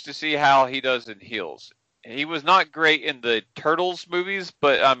anxious to see how he does in Heels. He was not great in the Turtles movies,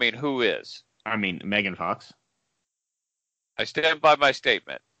 but I mean, who is? I mean, Megan Fox. I stand by my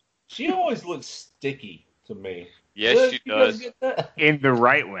statement. She always looks sticky to me. Yes, she You guys does. get that? In the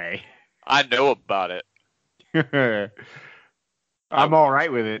right way. I know about it. I'm all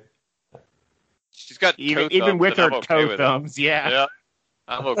right with it. She's got Even toe thumbs, with and her I'm okay toe with it. thumbs, yeah. Yeah,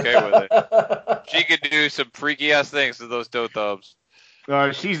 I'm okay with it. She can do some freaky ass things with those toe thumbs.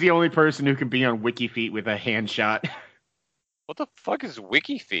 She's the only person who can be on WikiFeet with a hand shot. What the fuck is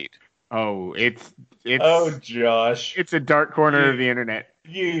WikiFeet? Oh, it's Oh, Josh. it's a dark corner of the internet.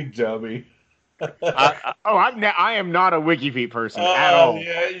 You dummy. I am not a WikiFeet person at all.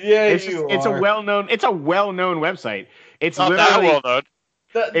 Yeah, It's a are. well-known website. It's Not that literally well known.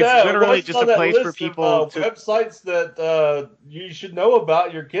 it's literally just a place for people to- websites that you should know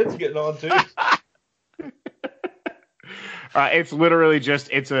about your kids getting onto. it's literally just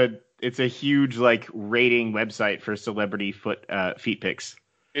it's a huge like rating website for celebrity feet pics.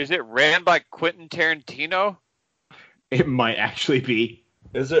 Is it ran by Quentin Tarantino? It might actually be.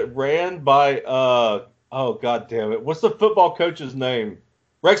 Is it ran by oh god damn it. What's the football coach's name?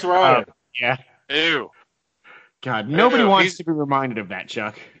 Rex Ryan. Yeah. Ew. God, nobody know, wants he's- to be reminded of that,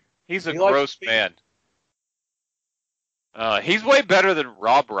 Chuck. He's a He likes gross feet. man. He's way better than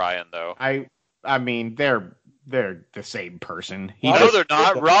Rob Ryan, though. I mean, they're the same person. I No, just- they're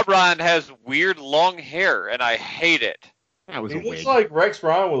not. Rob Ryan has weird long hair, and I hate it. That was He a looks wig. like Rex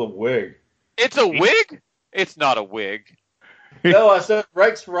Ryan with a wig. It's a wig? It's not a wig. No, I said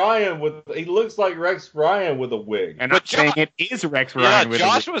Rex Ryan he looks like Rex Ryan with a wig. And But I'm saying it is Rex Yeah, Ryan with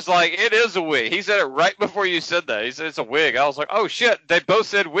Josh was like, it is a wig. He said it right before you said that. He said it's a wig. I was like, oh shit, they both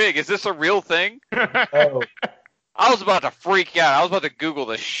said wig. Is this a real thing? a Oh, I was about to freak out. I was about to Google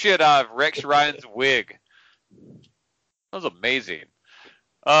the shit out of Rex Ryan's wig. That was amazing.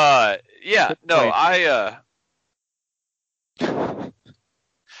 Yeah, no,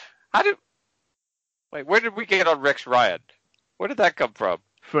 where did we get on Rex Ryan? Where did that come from?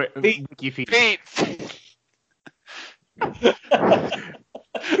 Feet. WikiFeet. Feet.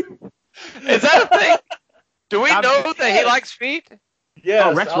 Is that a thing? Do we know that he likes feet? yes,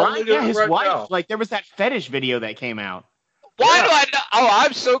 Oh, Rex I'll Ryan? look Yeah, at it his right wife. now. Like there was that fetish video that came out. Why Yeah. do I know? Oh,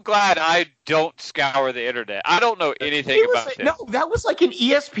 I'm so glad I don't scour the internet. I don't know anything about him. No, that was like an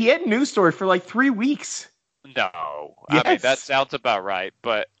ESPN news story for like 3 weeks. No. I mean, Yes. that sounds about right,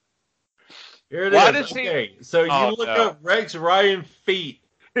 but Here it Why is. does he- Okay, so you Oh, look no. up Rex Ryan feet.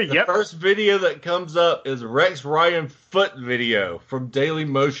 The Yep. first video that comes up is Rex Ryan foot video from Daily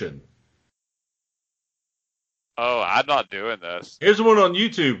Motion. oh, I'm not doing this. Here's one on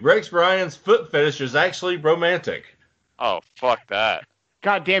YouTube. Rex Ryan's foot fetish is actually romantic. Oh, fuck that.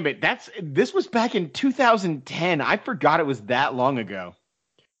 God damn it. This was back in 2010. I forgot it was that long ago.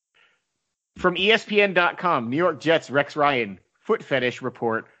 From ESPN.com, New York Jets Rex Ryan foot fetish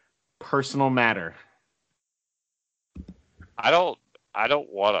report, personal matter. I don't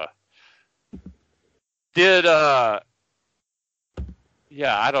wanna. Yeah,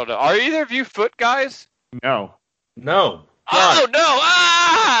 I don't know. Are either of you foot guys? No. No. Oh no!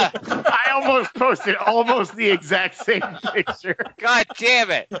 Ah! I almost posted almost the exact same picture. God damn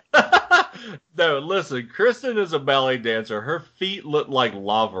it! No, listen, Kristen is a ballet dancer. Her feet look like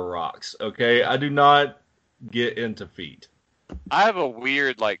lava rocks, okay? I do not get into feet. I have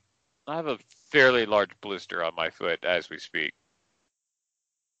a fairly large blister on my foot as we speak.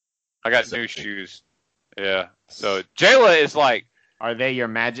 I got new shoes. Yeah. So Jayla is like, Are they your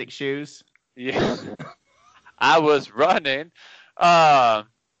magic shoes? yeah. I was running. Jayla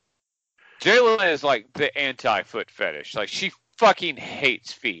is like the anti-foot fetish. Like she fucking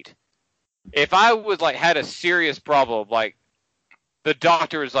hates feet. If I was like had a serious problem, like the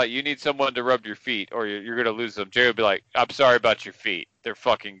doctor is like, you need someone to rub your feet or you're gonna lose them. Jay would be like, I'm sorry about your feet. They're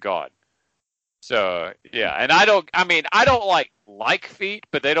fucking gone. So yeah, and I don't like feet,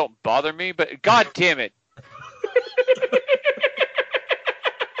 but they don't bother me. But god damn it,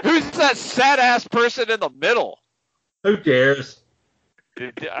 who's that sad ass person in the middle? Who cares?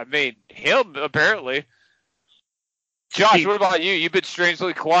 I mean, him apparently. Josh, what about you? You've been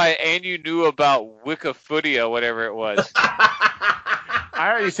strangely quiet, and you knew about Wikipedia, whatever it was. I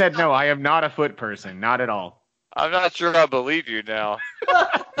already said no. I am not a foot person. Not at all. I'm not sure I believe you now.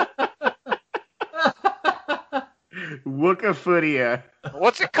 Wikipedia.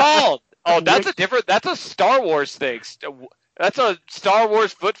 What's it called? Oh, that's a Star Wars thing. That's a Star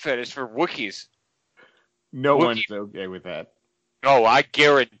Wars foot fetish for Wookiees. No one's okay with that. No, I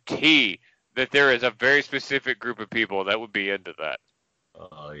guarantee that there is a very specific group of people that would be into that.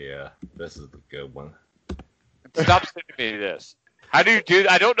 Oh yeah, this is the good one. Stop sending me this. How do you do?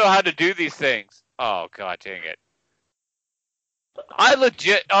 I don't know how to do these things. Oh god, dang it! I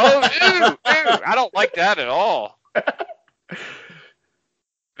legit. Oh, ew! I don't like that at all.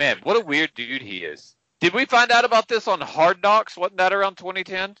 Man, what a weird dude he is. Did we find out about this on Hard Knocks? Wasn't that around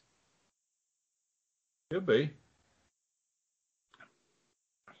 2010? Could be.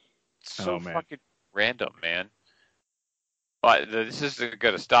 So fucking random, man. But this isn't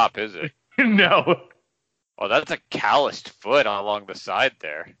gonna stop, is it? No. Oh, that's a calloused foot along the side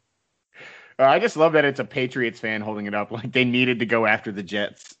there. I just love that it's a Patriots fan holding it up like they needed to go after the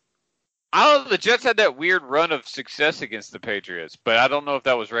Jets. I don't know, the Jets had that weird run of success against the Patriots, but I don't know if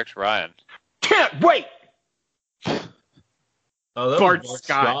that was Rex Ryan. Can't wait! Oh, that Bart was Bart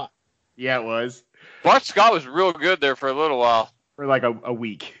Scott. Yeah, it was. Bart Scott was real good there for a little while. For like a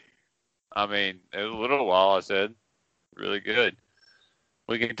week. I mean, it was a little while, I said. Really good.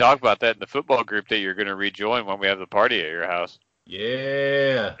 We can talk about that in the football group that you're going to rejoin when we have the party at your house.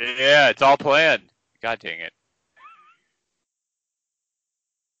 Yeah. Yeah, it's all planned. God dang it.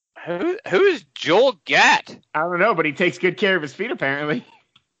 Who is Joel Gatt? I don't know, but he takes good care of his feet, apparently.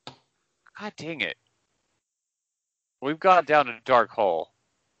 God dang it. We've gone down a dark hole.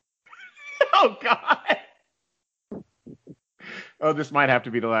 Oh, God. Oh, this might have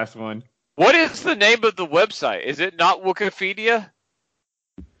to be the last one. What is the name of the website? Is it not Wikipedia?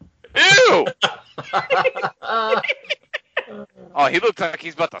 Ew! Oh, he looks like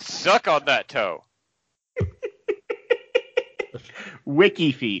he's about to suck on that toe.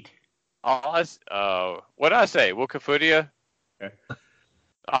 Wiki feet. Oh, what did I say? Wikipedia? Okay.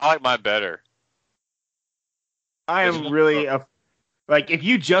 I like mine better. I am really like, if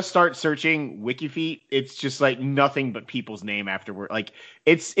you just start searching WikiFeet, it's just like nothing but people's name afterward. Like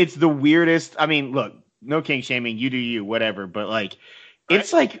it's the weirdest. I mean, look, no king shaming, you do you, whatever. But like,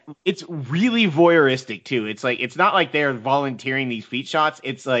 it's like it's really voyeuristic too. It's like it's not like they're volunteering these feet shots.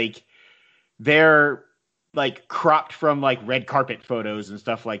 It's like they're like cropped from like red carpet photos and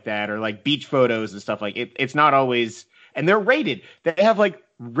stuff like that, or like beach photos and stuff like it. It's not always, and they're rated. They have like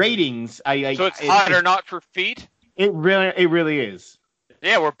ratings. So it's hot or not for feet? It really is.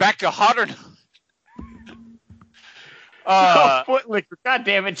 Yeah, we're back to hot or not. Foot liquor. God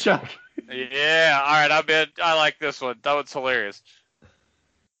damn it, Chuck. Yeah, all right, I like this one. That one's hilarious.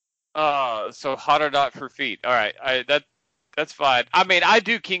 So hot or not for feet. All right, that's fine. I mean, I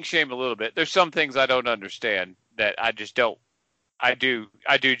do king shame a little bit. There's some things I don't understand that I just don't. I do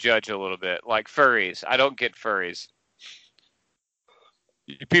judge a little bit, like furries. I don't get furries.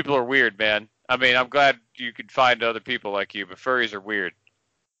 People are weird, man. I mean, I'm glad you could find other people like you, but furries are weird.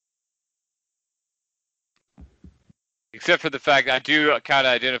 Except for the fact that I do kind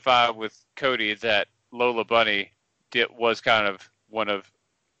of identify with Cody that Lola Bunny was kind of one of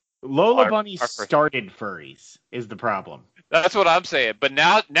Lola Bunny started furries is the problem. That's what I'm saying. But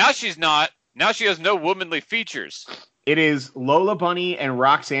now she's not. Now she has no womanly features. It is Lola Bunny and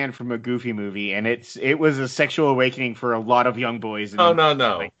Roxanne from a Goofy movie, and it was a sexual awakening for a lot of young boys.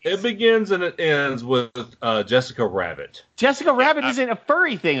 No. It begins and it ends with Jessica Rabbit. Jessica Rabbit isn't a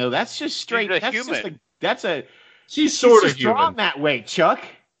furry thing, though. That's just straight. That's human. She's sort of human. Drawn that way, Chuck.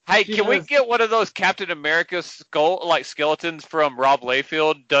 Hey, can we get one of those Captain America skeletons from Rob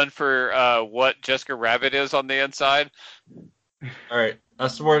Liefeld done for what Jessica Rabbit is on the inside? All right, I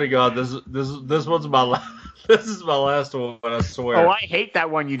swear to God, this one's my last. This is my last one, I swear. Oh, I hate that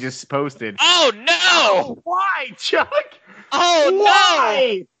one you just posted. Oh, no! Oh, why, Chuck? Oh,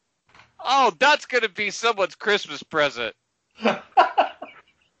 why? No! Oh, that's going to be someone's Christmas present.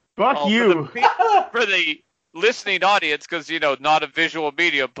 Fuck you. For the listening audience, because, not a visual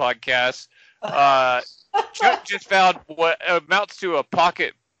medium podcast, Chuck just found what amounts to a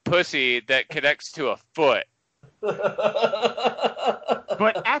pocket pussy that connects to a foot. But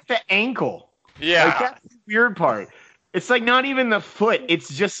at the ankle. Yeah. Like, that's the weird part. It's like not even the foot.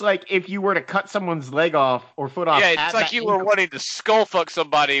 It's just like if you were to cut someone's leg off or foot off. Yeah, it's like you were wanting to skull fuck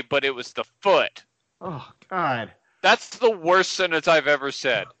somebody, but it was the foot. Oh, God. That's the worst sentence I've ever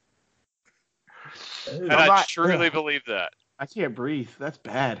said. And I truly believe that. I can't breathe. That's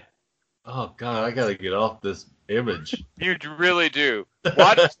bad. Oh God, I gotta get off this image. You really do.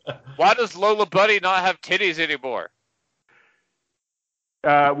 Why does Lola Bunny not have titties anymore?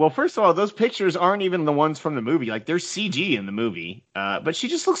 Well, first of all, those pictures aren't even the ones from the movie. Like, there's CG in the movie, but she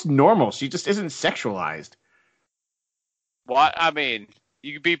just looks normal. She just isn't sexualized. What? I mean,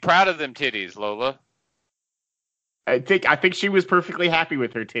 you could be proud of them titties, Lola. I think she was perfectly happy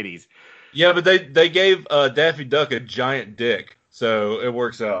with her titties. Yeah, but they gave Daffy Duck a giant dick, so it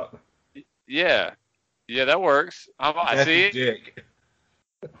works out. Yeah, that works. I see it. Dick.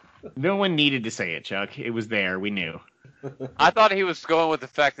 No one needed to say it, Chuck. It was there. We knew. I thought he was going with the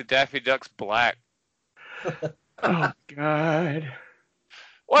fact that Daffy Duck's black. Oh God.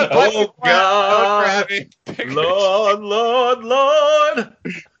 What? Oh God! Lord!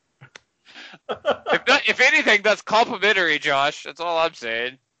 If anything, that's complimentary, Josh. That's all I'm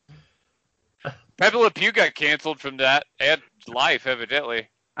saying. Pepe Le Pew got canceled from that and Life, evidently.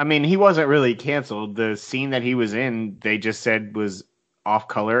 I mean, he wasn't really canceled. The scene that he was in, they just said was off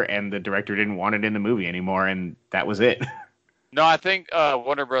color, and the director didn't want it in the movie anymore, and that was it. No, I think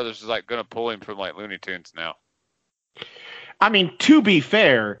Warner Brothers is like going to pull him from like Looney Tunes now. I mean, to be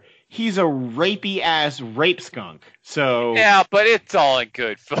fair, he's a rapey ass rape skunk. So yeah, but it's all in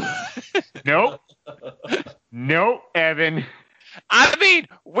good fun. Nope, Evan. I mean,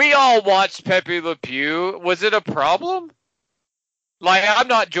 we all watched Pepe Le Pew. Was it a problem? Like, I'm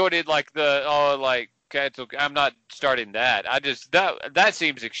not joining like cancel. I'm not starting that. I just that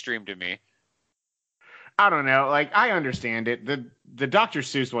seems extreme to me. I don't know. Like, I understand it. The Dr.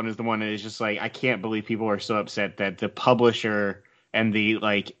 Seuss one is the one that is just like, I can't believe people are so upset that the publisher and the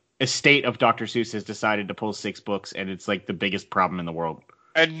like estate of Dr. Seuss has decided to pull 6 books, and it's like the biggest problem in the world.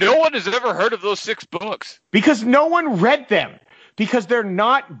 And no one has ever heard of those 6 books. Because no one read them. Because they're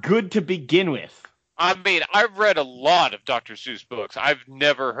not good to begin with. I mean, I've read a lot of Dr. Seuss books. I've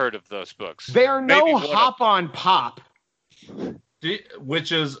never heard of those books. They are no hop on pop.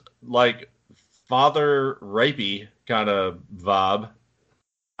 Which is like father rapey kind of vibe.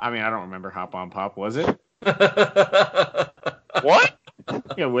 I mean, I don't remember Hop on Pop, was it? What?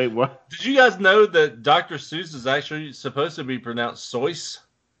 Yeah, wait, what? Did you guys know that Dr. Seuss is actually supposed to be pronounced Seuss?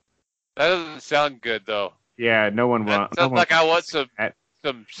 That doesn't sound good, though. Yeah, no one wants. Sounds like I want some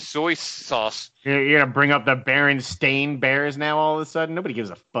soy sauce. You're gonna bring up the Berenstain Bears now all of a sudden? Nobody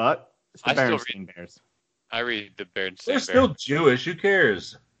gives a fuck. It's the Berenstain Bears. I read the Berenstain Bears. They're still Jewish. Who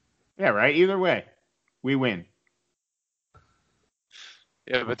cares? Yeah, right. Either way, we win.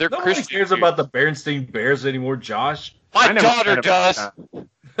 Yeah, but they're Nobody Christian. cares about the Berenstain Bears anymore, Josh. My daughter does.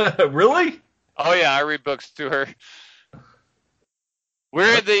 Really? Oh yeah, I read books to her. We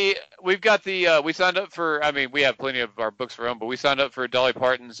signed up for, I mean, we have plenty of our books for home, but we signed up for Dolly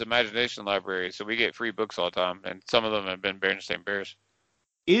Parton's Imagination Library, so we get free books all the time, and some of them have been Berenstain Bears.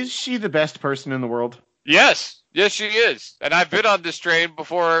 Is she the best person in the world? Yes, she is, and I've been on this train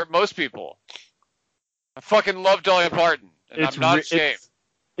before most people. I fucking love Dolly Parton, and I'm not ashamed.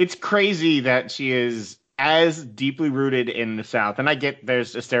 It's crazy that she is as deeply rooted in the South, and I get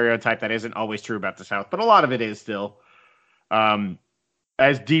there's a stereotype that isn't always true about the South, but a lot of it is still.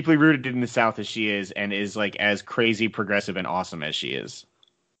 As deeply rooted in the South as she is, and is like as crazy, progressive, and awesome as she is.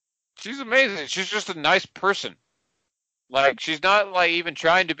 She's amazing. She's just a nice person. Like, she's not like even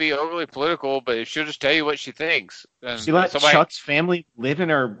trying to be overly political, but she'll just tell you what she thinks. And she let Chuck's family live in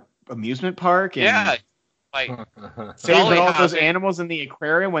her amusement park. And yeah, like saving all those animals in the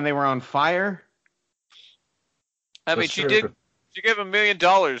aquarium when they were on fire. I mean, she gave $1 million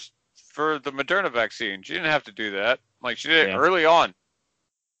for the Moderna vaccine. She didn't have to do that. Like, she did it early on.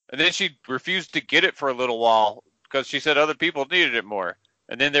 And then she refused to get it for a little while because she said other people needed it more.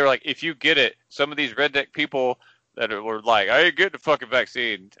 And then they were like, if you get it, some of these redneck people that were like, I ain't getting the fucking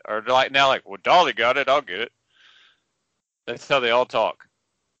vaccine, are like now like, well, Dolly got it, I'll get it. That's how they all talk.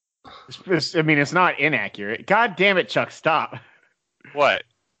 I mean, it's not inaccurate. God damn it, Chuck, stop. What?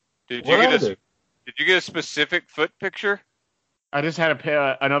 Did you get a specific foot picture? I just had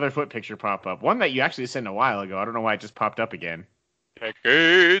another foot picture pop up. One that you actually sent a while ago. I don't know why it just popped up again.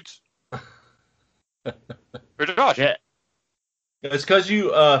 Decades. For Josh. Yeah. It's because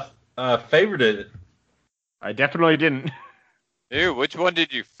you favorited it. I definitely didn't. Dude, which one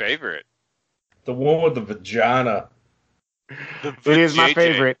did you favorite? The one with the vagina. It is my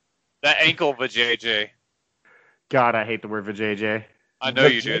favorite. That ankle vajayjay. God, I hate the word vajayjay. I know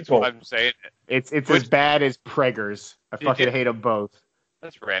you do. That's what I'm saying. It's as bad as preggers. I fucking hate them both.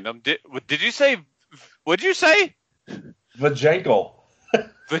 That's random. Did you say? What'd you say? Vajankle.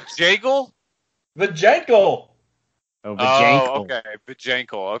 Vajankle? Vajankle. Oh, Vajankle. Oh, okay.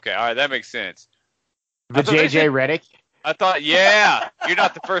 Vajankle. Okay. All right. That makes sense. The JJ Redick? I thought, yeah, you're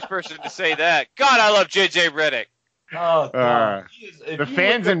not the first person to say that. God, I love JJ Redick. Oh, God. The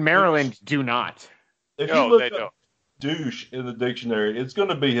fans in Maryland do not. If No, you look they up don't. douche in the dictionary, it's going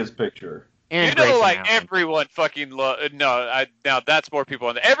to be his picture. And You know, Grayson like Allen. everyone fucking now that's more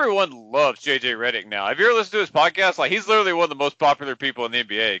people. Everyone loves JJ Redick now. Have you ever listened to his podcast? Like, he's literally one of the most popular people in the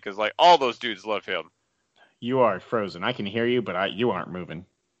NBA because like all those dudes love him. You are frozen. I can hear you, but you aren't moving.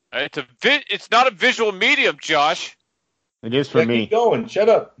 It's not a visual medium, Josh. It is for me. Keep going. Shut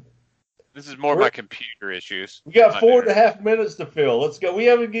up. This is more my computer issues. We got 4.5 minutes to fill. Let's go. We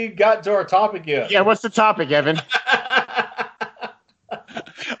haven't even gotten to our topic yet. Yeah, what's the topic, Evan?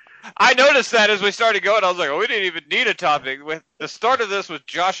 I noticed that as we started going. I was like, oh, we didn't even need a topic. With the start of this was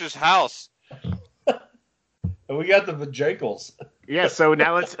Josh's house. And we got the vajankles. Yeah, so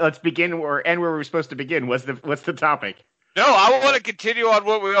now let's begin or end where we're supposed to begin. What's the topic? No, I want to continue on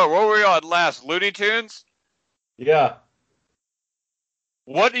what we are. What were we on last? Looney Tunes? Yeah.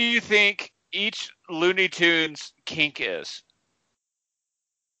 What do you think each Looney Tunes kink is?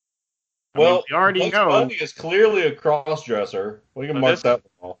 Well, we already Bugs know. Bunny is clearly a cross-dresser. We can mark that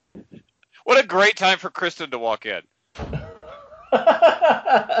one off. What a great time for Kristen to walk in. Because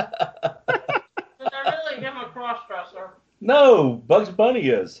I really am a cross-dresser. No, Bugs Bunny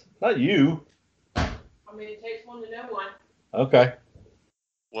is. Not you. I mean, it takes one to know one. Okay.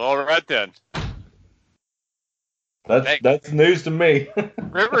 Well, all right then. That's news to me.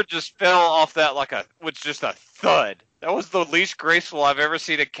 River just fell off that with just a thud. That was the least graceful I've ever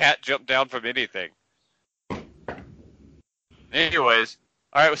seen a cat jump down from anything. Anyways,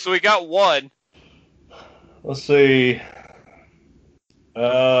 all right, so we got one. Let's see.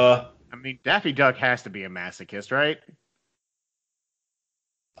 I mean, Daffy Duck has to be a masochist, right?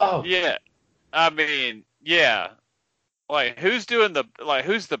 Oh, Yeah. I mean, yeah. Like, who's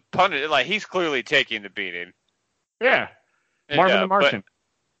the punish? Like, he's clearly taking the beating. Yeah. Marvin Yeah, the Martian.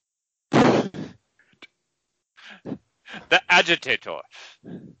 The agitator.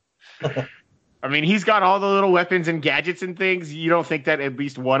 I mean, he's got all the little weapons and gadgets and things. You don't think that at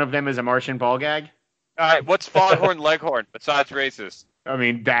least one of them is a Martian ball gag? All right, what's Foghorn Leghorn besides racist? I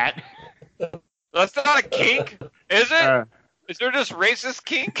mean, that. That's not a kink, is it? Is there just racist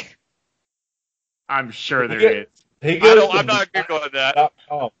kink? I'm sure there is. I'm not googling that.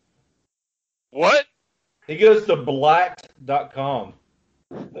 .com. What? He goes to blacked.com.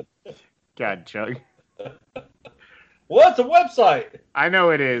 God, Chuck. Well, it's a website. I know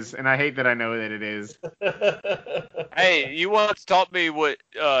it is, and I hate that I know that it is. Hey, you once taught me what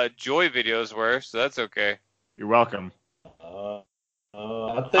joy videos were, so that's okay. You're welcome. I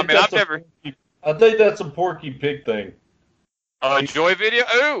think that's a Porky Pig thing. Joy video?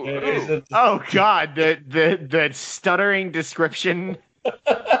 Ooh, Yeah, ooh. Oh God, the stuttering description.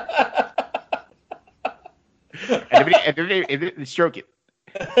 Everybody, stroke it.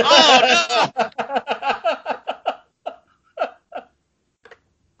 Oh, no!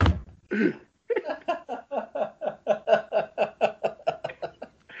 That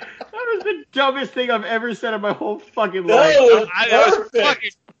was the dumbest thing I've ever said in my whole fucking No, life. That was perfect.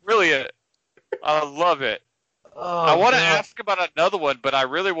 fucking brilliant. I love it. Oh, I want to God. ask about another one, but I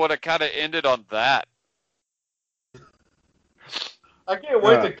really want to kind of end it on that. I can't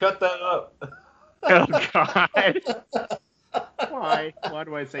wait to cut that up. Oh God. Why? Why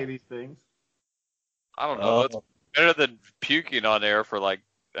do I say these things? I don't know. It's better than puking on air for like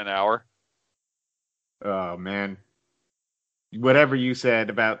an hour. Oh man. Whatever you said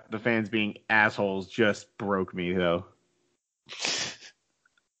about the fans being assholes just broke me though. It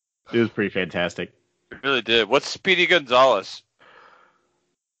was pretty fantastic. It really did. What's Speedy Gonzalez?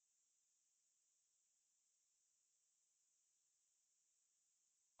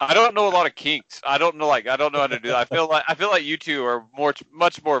 I don't know a lot of kinks. I don't know how to do that. I feel like you two are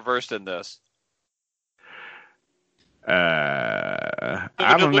much more versed in this. I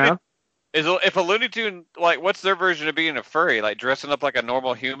don't know. If a Looney Tune, like, what's their version of being a furry? Like dressing up like a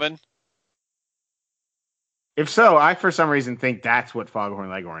normal human? If so, I for some reason think that's what Foghorn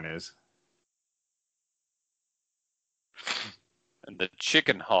Leghorn is. And the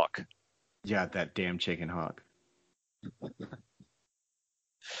chicken hawk. Yeah, that damn chicken hawk.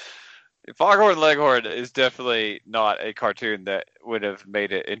 Foghorn Leghorn is definitely not a cartoon that would have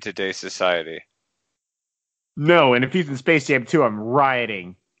made it in today's society. No, and if he's in Space Jam 2, I'm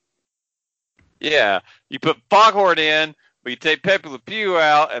rioting. Yeah, you put Foghorn in, but you take Pepe Le Pew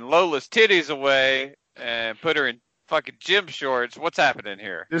out and Lola's titties away and put her in fucking gym shorts. What's happening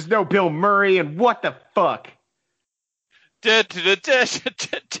here? There's no Bill Murray, and what the fuck?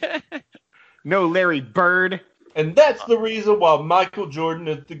 No Larry Bird. And that's the reason why Michael Jordan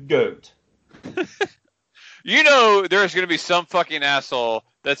is the GOAT. You know there's going to be some fucking asshole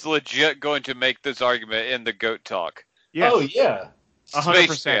that's legit going to make this argument in the GOAT talk. Yes. Oh yeah. 100%.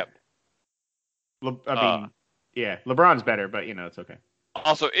 Space Jam. Yeah, LeBron's better, but it's okay.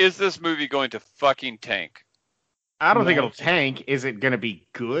 Also, is this movie going to fucking tank? I don't think No. it'll tank. Is it going to be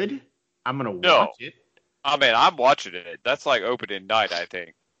good? I'm going to No. watch it. I mean, I'm watching it. That's like opening night, I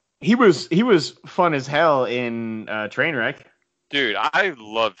think. He was fun as hell in Trainwreck. Dude, I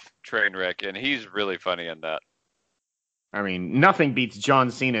love Trainwreck, and he's really funny in that. I mean, nothing beats John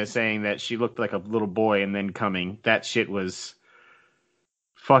Cena saying that she looked like a little boy and then coming. That shit was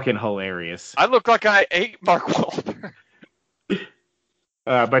fucking hilarious. I look like I ate Mark Wahlberg.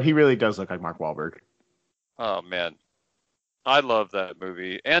 But he really does look like Mark Wahlberg. Oh, man. I love that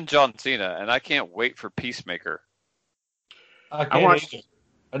movie. And John Cena, and I can't wait for Peacemaker. I I watched- either.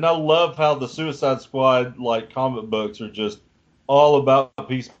 And I love how the Suicide Squad comic books are just all about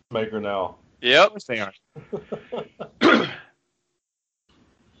Peacemaker now. Yep. Of course they are.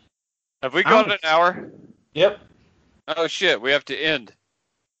 Have we got an hour? Yep. Oh, shit. We have to end.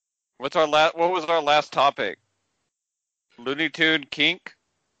 What was our last topic? Looney Tune kink?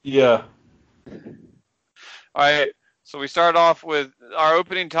 Yeah. All right. So we started off with our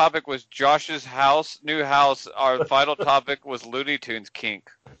opening topic was Josh's new house. Our final topic was Looney Tunes kink.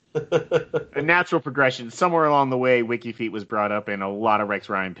 A natural progression. Somewhere along the way, WikiFeet was brought up, and a lot of Rex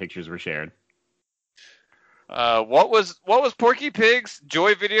Ryan pictures were shared. What was Porky Pig's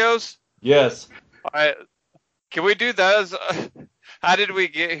Joy videos? Yes. All right. Can we do that as? How did we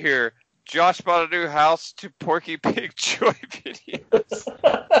get here? Josh bought a new house to Porky Pig Joy videos.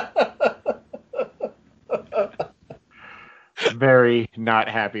 Very not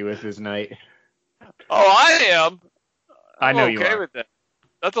happy with his night. Oh, I am. I know I'm you okay are. with that.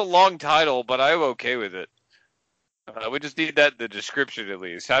 That's a long title, but I'm okay with it. We just need that in the description at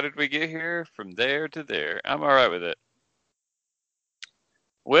least. How did we get here? From there to there. I'm all right with it.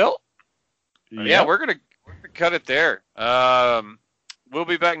 Well, yeah, we're gonna cut it there. We'll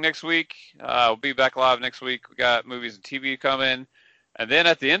be back next week. We'll be back live next week. We got movies and TV coming, and then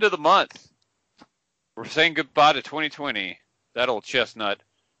at the end of the month, we're saying goodbye to 2020. That old chestnut.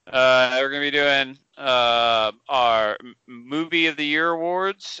 We're gonna be doing our movie of the year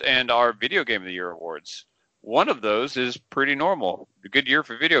awards and our video game of the year awards. One of those is pretty normal. A good year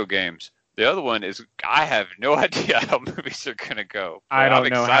for video games. The other one is I have no idea how movies are gonna go. I I'm don't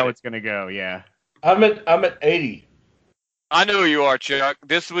know excited. how it's gonna go. Yeah. I'm at 80. I know you are, Chuck.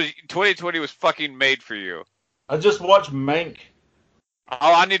 2020 was fucking made for you. I just watched Mank. Oh,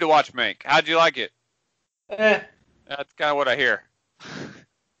 I need to watch Mank. How'd you like it? That's kind of what I hear.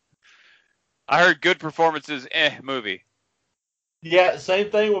 I heard good performances. Movie. Yeah,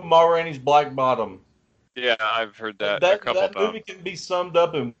 same thing with Ma Rainey's Black Bottom. Yeah, I've heard that a couple that times. movie can be summed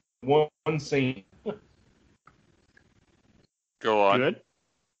up in one scene. Go on. Good.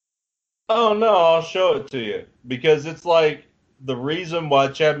 Oh no, I'll show it to you because it's like the reason why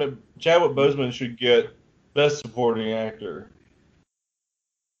Chadwick Boseman should get Best Supporting Actor.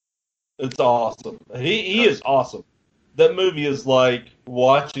 It's awesome. He is awesome. That movie is like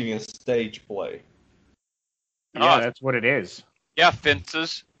watching a stage play. Yeah, Oh. that's what it is. Yeah,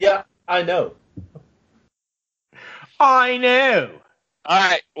 fences. Yeah, I know. I know. All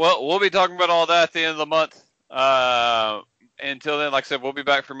right. Well, we'll be talking about all that at the end of the month. Until then, like I said, we'll be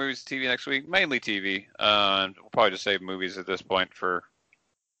back for movies and TV next week, mainly TV. And we'll probably just save movies at this point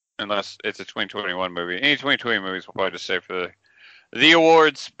unless it's a 2021 movie. Any 2020 movies we'll probably just save for the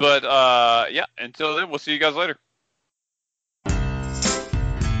awards. But yeah, until then, we'll see you guys later.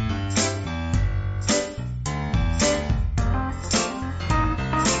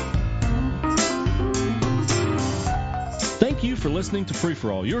 Thank you for listening to Free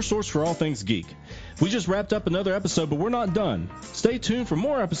For All, your source for all things geek. We just wrapped up another episode, but we're not done. Stay tuned for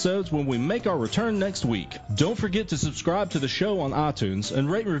more episodes when we make our return next week. Don't forget to subscribe to the show on iTunes and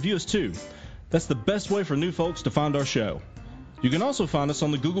rate and review us too. That's the best way for new folks to find our show. You can also find us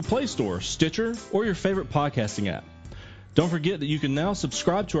on the Google Play Store, Stitcher, or your favorite podcasting app. Don't forget that you can now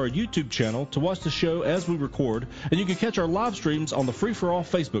subscribe to our YouTube channel to watch the show as we record, and you can catch our live streams on the Free For All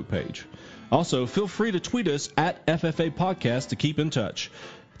Facebook page. Also, feel free to tweet us at FFA Podcast to keep in touch.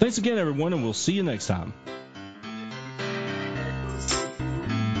 Thanks again, everyone, and we'll see you next time.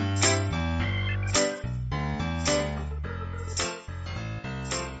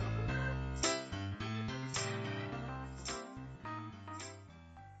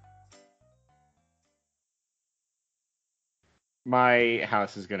 My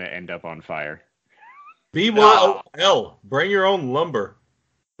house is gonna end up on fire. BYOL. Bring your own lumber.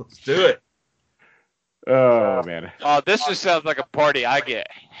 Let's do it. Oh man. Oh, this just sounds like a party I get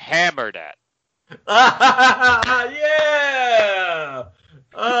hammered at. Yeah.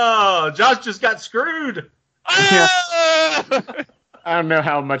 Oh, Josh just got screwed. Ah! I don't know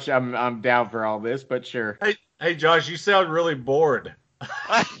how much I'm down for all this, but sure. Hey, Josh, you sound really bored.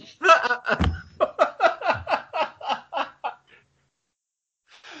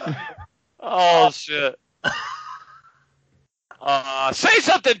 Oh shit! Say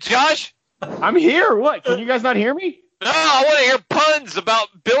something, Josh. I'm here. What? Can you guys not hear me? No, I want to hear puns about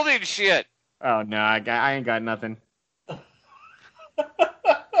building shit. Oh no, I ain't got nothing.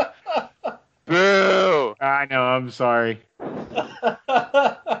 Boo! I know. I'm sorry.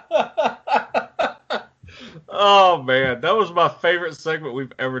 Oh man, that was my favorite segment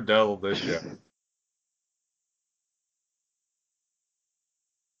we've ever done on this show.